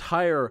 the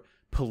entire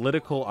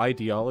political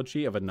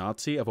ideology of a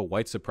Nazi, of a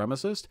white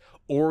supremacist,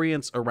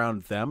 orients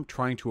around them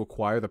trying to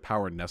acquire the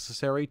power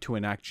necessary to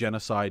enact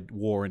genocide,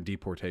 war, and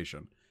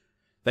deportation.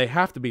 They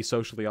have to be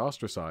socially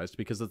ostracized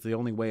because it's the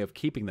only way of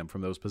keeping them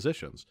from those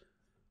positions.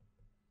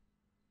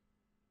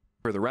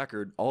 For the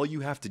record, all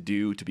you have to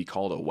do to be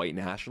called a white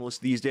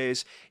nationalist these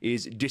days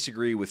is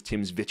disagree with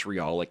Tim's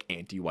vitriolic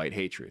anti-white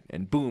hatred,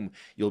 and boom,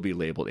 you'll be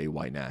labeled a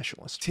white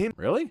nationalist. Tim...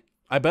 Really?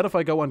 I bet if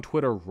I go on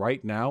Twitter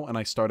right now and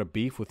I start a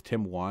beef with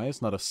Tim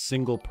Wise, not a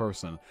single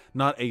person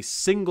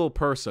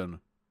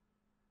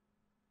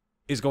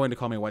is going to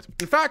call me a white...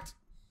 In fact...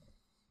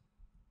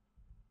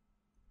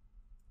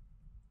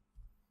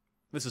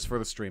 This is for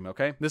the stream,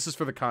 okay? This is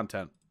for the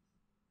content.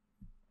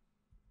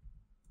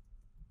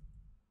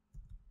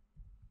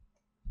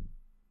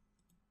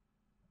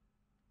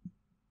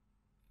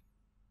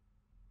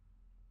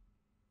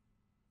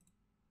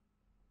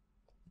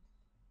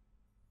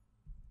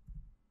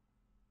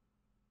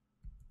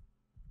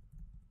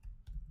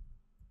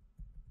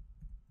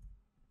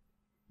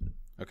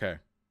 Okay.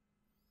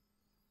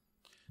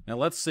 Now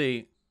let's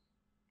see.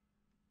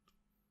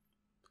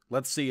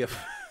 Let's see if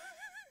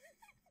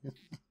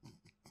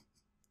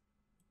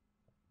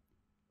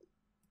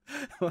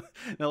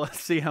now let's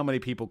see how many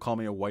people call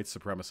me a white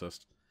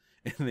supremacist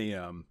in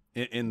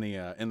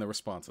the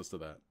responses to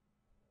that.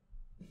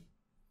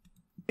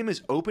 Tim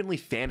is openly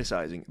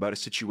fantasizing about a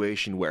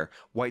situation where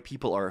white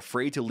people are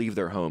afraid to leave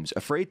their homes,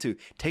 afraid to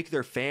take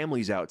their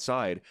families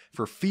outside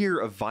for fear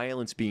of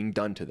violence being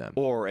done to them.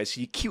 Or, as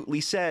he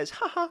cutely says,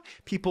 haha,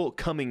 people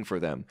coming for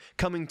them.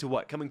 Coming to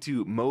what? Coming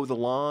to mow the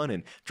lawn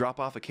and drop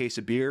off a case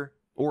of beer?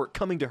 Or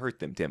coming to hurt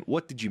them, Tim?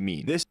 What did you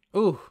mean? This...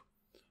 Ooh,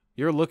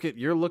 you're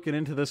looking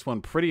into this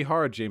one pretty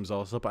hard, James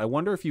Allsup. I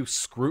wonder if you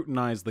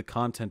scrutinize the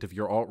content of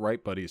your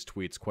alt-right buddies'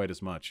 tweets quite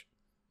as much.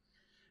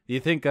 Do you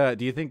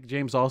think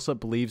James Allsup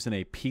believes in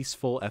a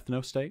peaceful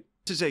ethno-state?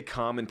 This is a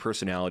common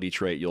personality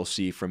trait you'll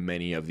see from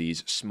many of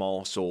these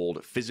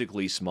small-souled,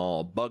 physically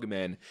small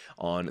bugmen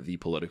on the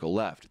political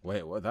left.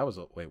 Wait, what?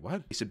 Wait,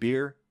 what? Case of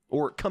beer?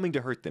 Or coming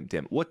to hurt them,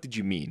 Tim? What did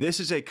you mean?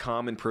 This is a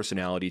common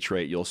personality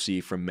trait you'll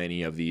see from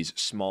many of these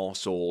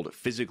small-souled,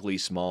 physically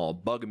small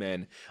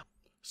bugmen.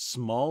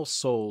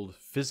 Small-souled,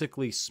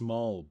 physically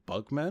small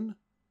bugmen?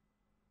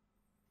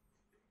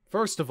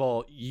 First of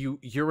all,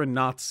 you're a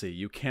Nazi.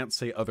 You can't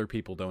say other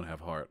people don't have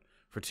heart.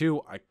 For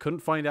two, I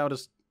couldn't find out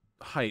his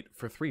height.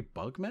 For three,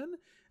 bugmen?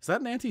 Is that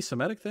an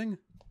anti-Semitic thing?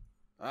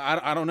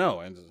 I don't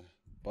know.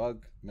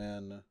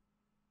 Bugmen,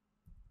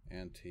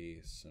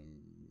 anti-Semitic.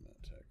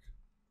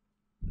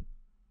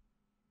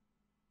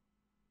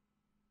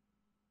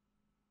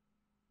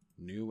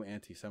 New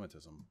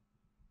anti-Semitism.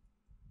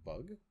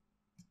 Bug?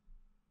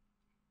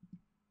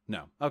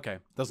 No. Okay.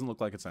 Doesn't look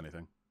like it's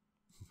anything.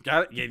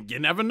 Got it. You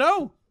never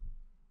know.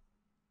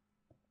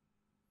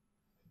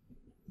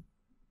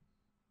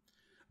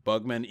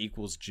 Bugmen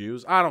equals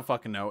Jews? I don't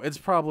fucking know. It's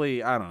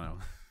probably, I don't know.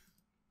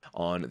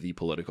 On the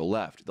political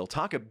left. They'll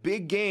talk a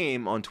big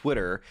game on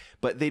Twitter,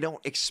 but they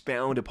don't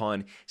expound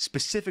upon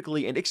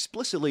specifically and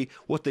explicitly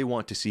what they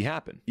want to see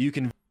happen. You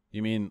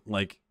mean,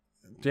 like,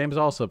 James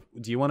Allsup,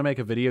 do you want to make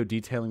a video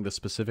detailing the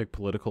specific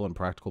political and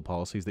practical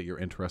policies that you're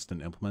interested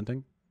in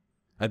implementing?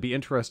 I'd be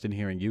interested in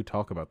hearing you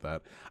talk about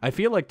that. I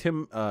feel like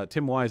Tim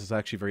Wise is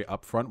actually very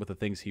upfront with the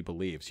things he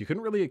believes. You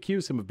couldn't really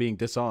accuse him of being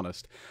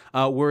dishonest,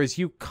 whereas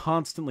you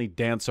constantly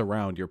dance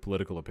around your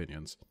political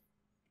opinions.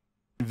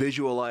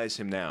 Visualize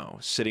him now,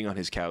 sitting on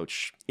his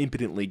couch,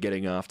 impotently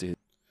getting off to his...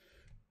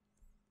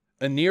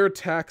 Anir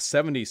Tax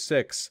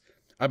 76.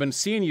 I've been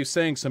seeing you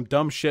saying some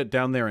dumb shit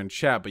down there in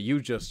chat, but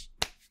you've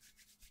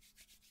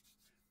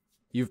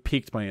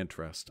piqued my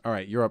interest. All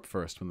right, you're up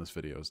first when this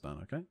video is done,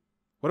 okay?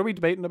 What are we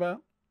debating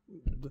about?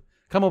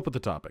 Come up with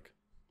the topic.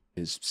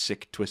 His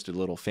sick, twisted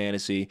little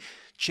fantasy,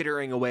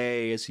 chittering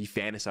away as he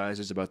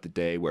fantasizes about the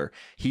day where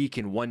he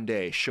can one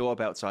day show up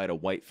outside a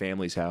white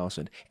family's house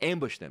and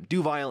ambush them,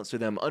 do violence to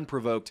them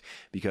unprovoked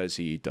because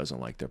he doesn't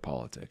like their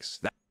politics.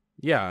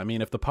 Yeah, I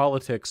mean, if the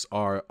politics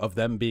are of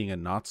them being a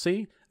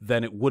Nazi,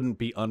 then it wouldn't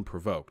be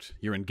unprovoked.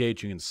 You're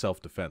engaging in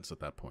self-defense at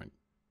that point.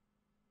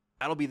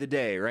 That'll be the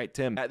day, right,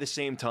 Tim? At the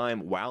same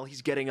time, while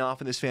he's getting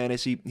off in this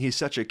fantasy, he's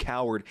such a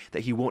coward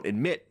that he won't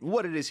admit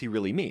what it is he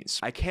really means.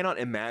 I cannot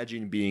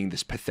imagine being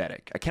this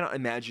pathetic. I cannot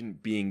imagine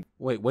being...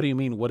 Wait, what do you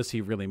mean, what does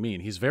he really mean?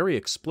 He's very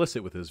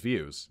explicit with his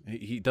views.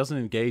 He doesn't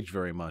engage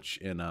very much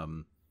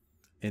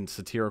in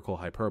satirical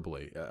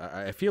hyperbole.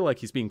 I feel like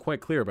he's being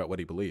quite clear about what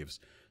he believes.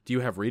 Do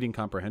you have reading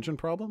comprehension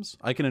problems?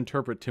 I can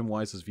interpret Tim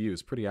Wise's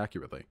views pretty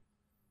accurately.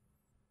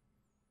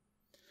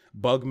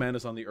 Bugman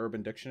is on the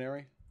Urban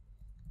Dictionary.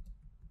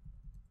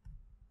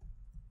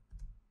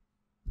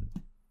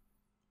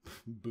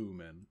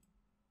 Boomin.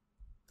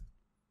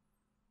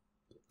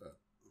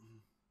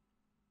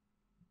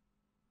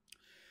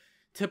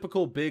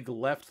 Typical big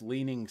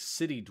left-leaning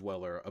city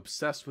dweller,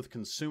 obsessed with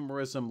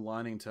consumerism,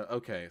 lining to...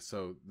 Okay,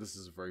 so this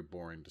is a very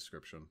boring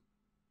description.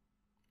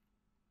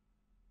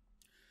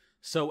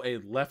 So a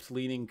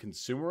left-leaning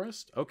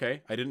consumerist?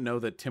 Okay, I didn't know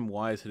that Tim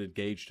Wise had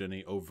engaged in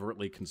any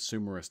overtly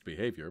consumerist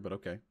behavior, but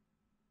okay.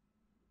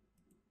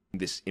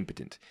 This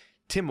impotent.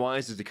 Tim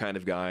Wise is the kind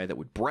of guy that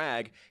would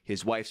brag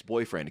his wife's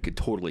boyfriend could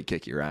totally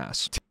kick your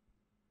ass.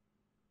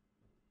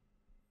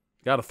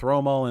 Gotta throw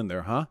them all in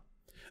there, huh?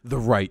 The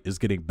right is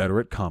getting better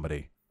at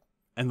comedy.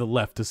 And the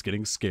left is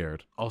getting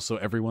scared. Also,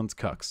 everyone's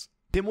cucks.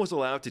 Tim was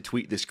allowed to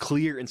tweet this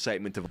clear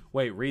incitement of...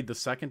 Wait, read the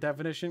second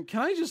definition?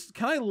 Can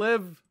I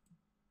live...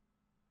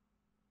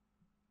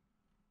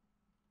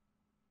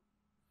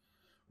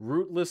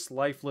 Rootless,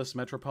 lifeless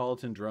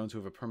metropolitan drones who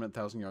have a permanent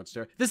 1,000-yard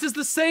stare. This is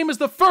the same as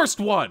the first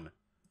one!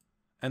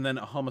 And then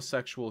a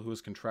homosexual who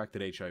has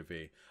contracted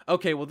HIV.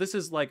 Okay, well, this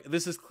is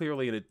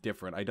clearly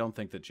different. I don't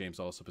think that James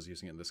Allsup is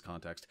using it in this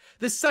context.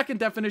 This second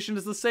definition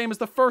is the same as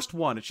the first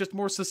one. It's just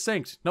more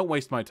succinct. Don't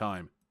waste my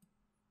time.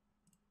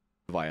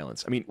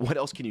 Violence. I mean, what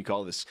else can you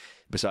call this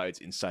besides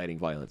inciting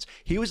violence?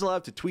 He was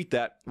allowed to tweet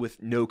that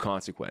with no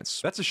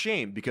consequence. That's a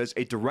shame, because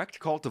a direct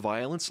call to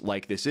violence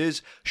like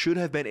this should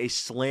have been a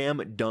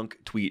slam dunk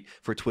tweet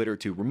for Twitter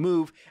to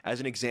remove as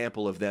an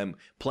example of them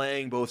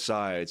playing both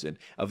sides and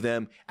of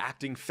them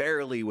acting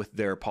fairly with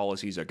their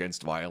policies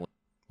against violence.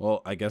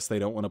 Well, I guess they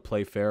don't want to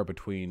play fair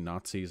between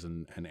Nazis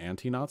and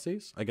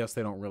anti-Nazis. I guess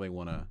they don't really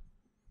want to...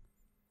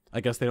 I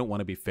guess they don't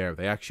want to be fair.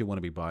 They actually want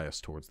to be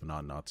biased towards the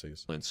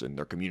non-Nazis. And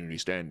their community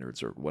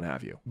standards or what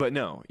have you. But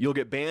no, you'll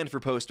get banned for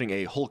posting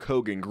a Hulk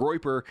Hogan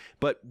groiper,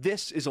 but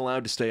this is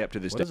allowed to stay up to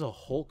this day. What is a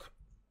Hulk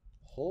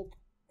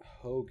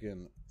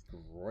Hogan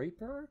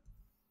groiper?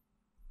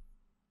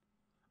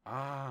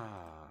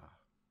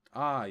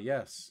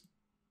 Yes.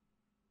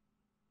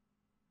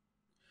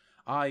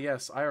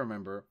 Yes, I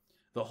remember.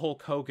 The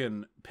Hulk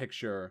Hogan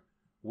picture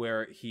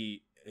where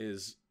he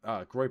is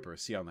groiper,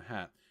 see on the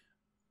hat.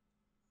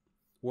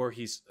 Where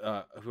he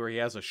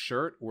has a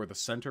shirt where the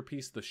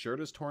centerpiece of the shirt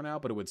is torn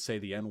out, but it would say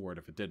the N-word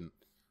if it didn't.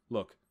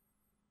 Look.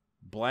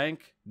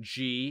 Blank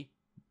G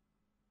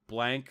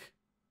blank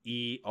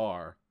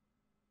ER.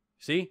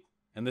 See?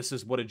 And this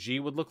is what a G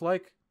would look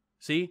like.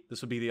 See?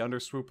 This would be the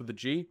underswoop of the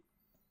G.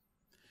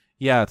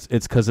 Yeah,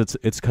 it's because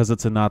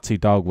it's a Nazi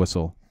dog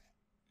whistle.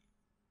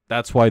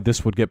 That's why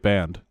this would get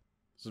banned.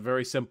 It's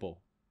very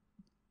simple.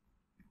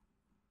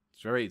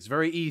 It's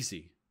very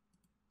easy.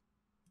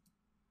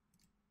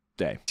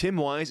 Day. Tim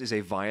Wise is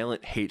a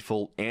violent,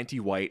 hateful,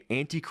 anti-white,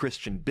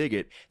 anti-Christian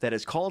bigot that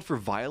has called for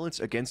violence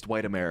against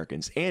white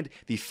Americans and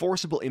the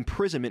forcible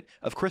imprisonment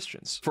of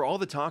Christians. For all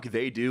the talk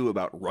they do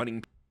about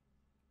running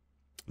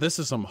This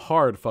is some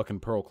hard fucking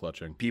pearl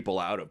clutching. People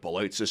out of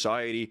polite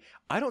society,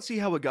 I don't see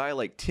how a guy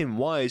like Tim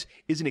Wise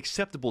is an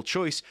acceptable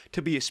choice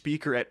to be a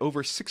speaker at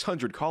over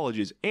 600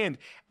 colleges and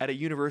at a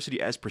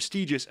university as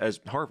prestigious as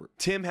Harvard.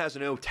 Tim has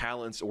no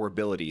talents or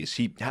abilities.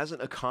 He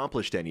hasn't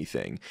accomplished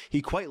anything.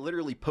 He quite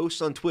literally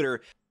posts on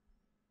Twitter,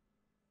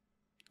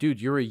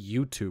 "Dude, you're a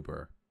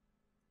YouTuber.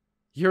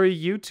 You're a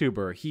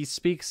YouTuber. He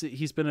speaks,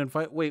 he's been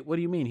invited." Wait, what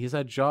do you mean? He's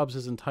had jobs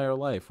his entire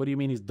life. What do you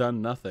mean he's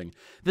done nothing?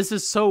 This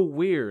is so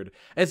weird.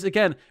 As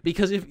again,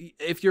 because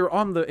if you're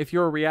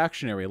a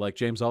reactionary like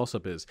James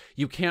Allsup is,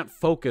 you can't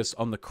focus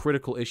on the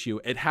critical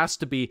issue. It has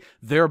to be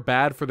they're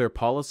bad for their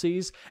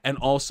policies, and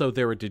also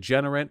they're a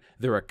degenerate,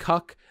 they're a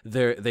cuck,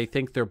 they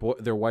think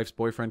their wife's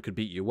boyfriend could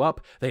beat you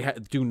up, they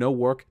do no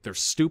work, they're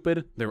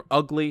stupid, they're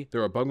ugly,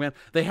 they're a bugman.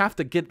 They have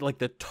to get like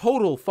the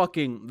total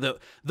fucking the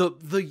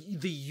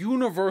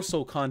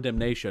universal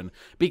condemnation,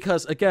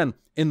 because again,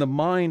 in the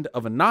mind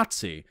of a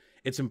Nazi,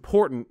 it's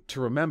important to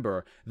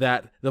remember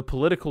that the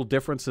political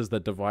differences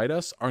that divide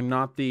us are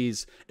not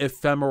these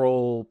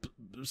ephemeral,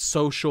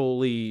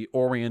 socially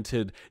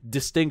oriented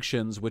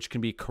distinctions which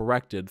can be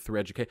corrected through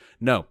education.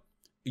 No,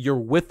 you're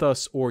with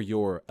us or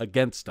you're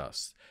against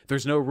us.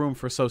 There's no room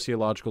for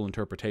sociological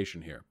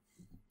interpretation here.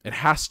 It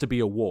has to be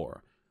a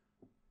war.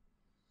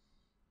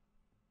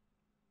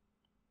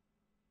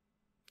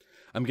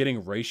 I'm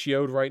getting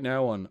ratioed right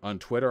now on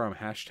Twitter. I'm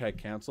hashtag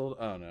canceled.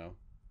 Oh, no.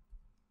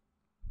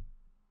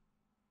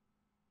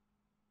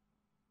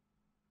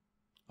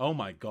 Oh,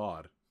 my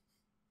God.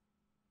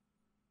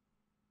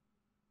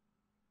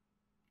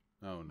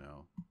 Oh,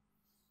 no.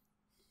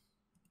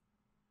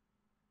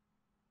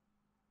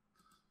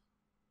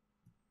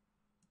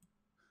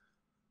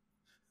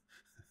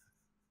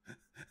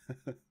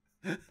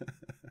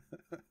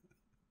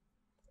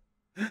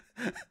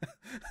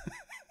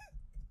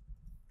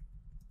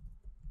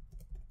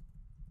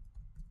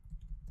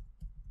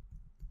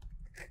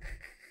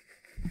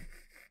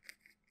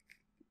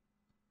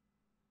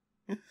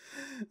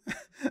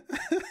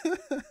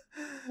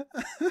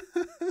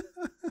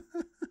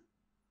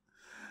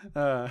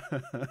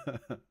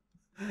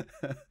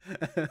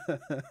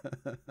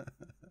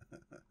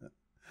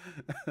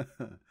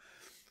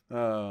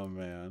 Oh,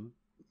 man.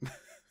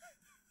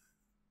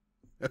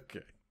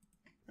 Okay.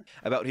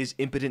 About his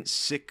impotent,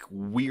 sick,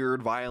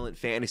 weird, violent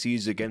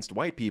fantasies against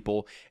white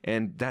people,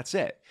 and that's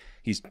it.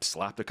 He's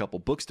slapped a couple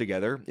books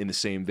together in the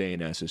same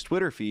vein as his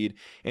Twitter feed,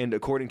 and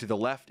according to the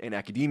left and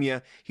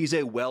academia, he's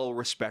a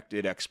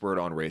well-respected expert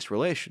on race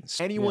relations.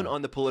 Anyone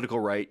on the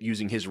political right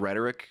using his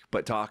rhetoric,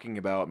 but talking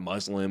about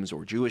Muslims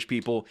or Jewish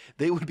people,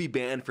 they would be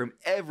banned from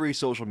every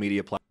social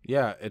media platform.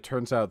 Yeah, it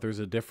turns out there's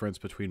a difference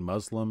between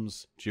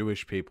Muslims,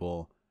 Jewish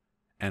people,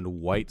 and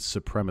white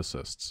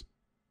supremacists.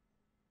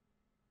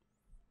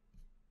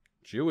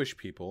 Jewish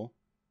people,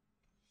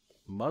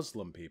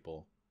 Muslim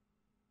people,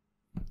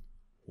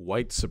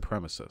 White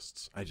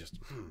supremacists. I just...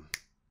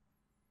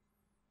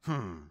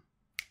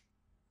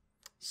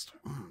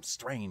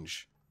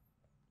 Strange.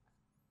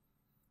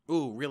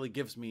 Ooh, really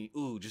gives me...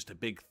 Ooh, just a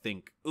big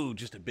think. Ooh,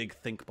 just a big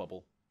think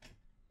bubble.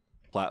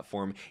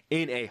 Platform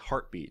in a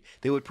heartbeat.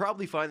 They would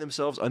probably find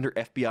themselves under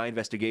FBI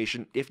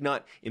investigation, if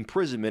not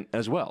imprisonment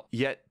as well.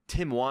 Yet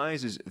Tim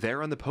Wise is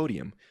there on the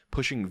podium,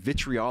 pushing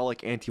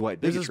vitriolic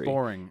anti-white bigotry. This is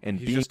boring. And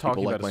He's being just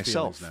talking people about like his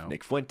myself, feelings now.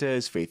 Nick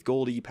Fuentes, Faith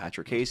Goldie,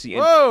 Patrick Casey,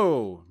 and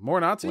Whoa!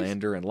 More Nazis?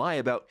 slander and lie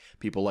about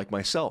people like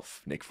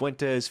myself, Nick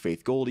Fuentes,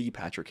 Faith Goldie,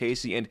 Patrick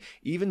Casey, and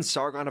even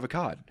Sargon of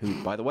Akkad,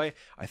 who, by the way,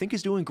 I think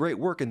is doing great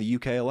work in the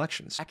UK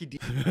elections. All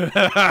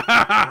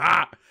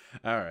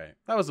right.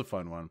 That was a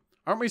fun one.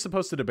 Aren't we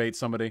supposed to debate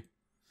somebody?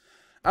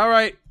 All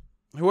right.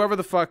 Whoever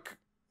the fuck.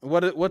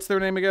 What's their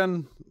name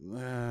again?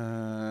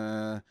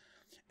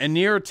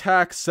 Anir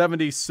Attack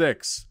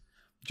 76.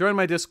 Join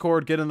my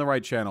Discord. Get in the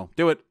right channel.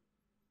 Do it.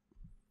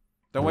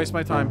 Don't waste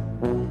my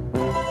time.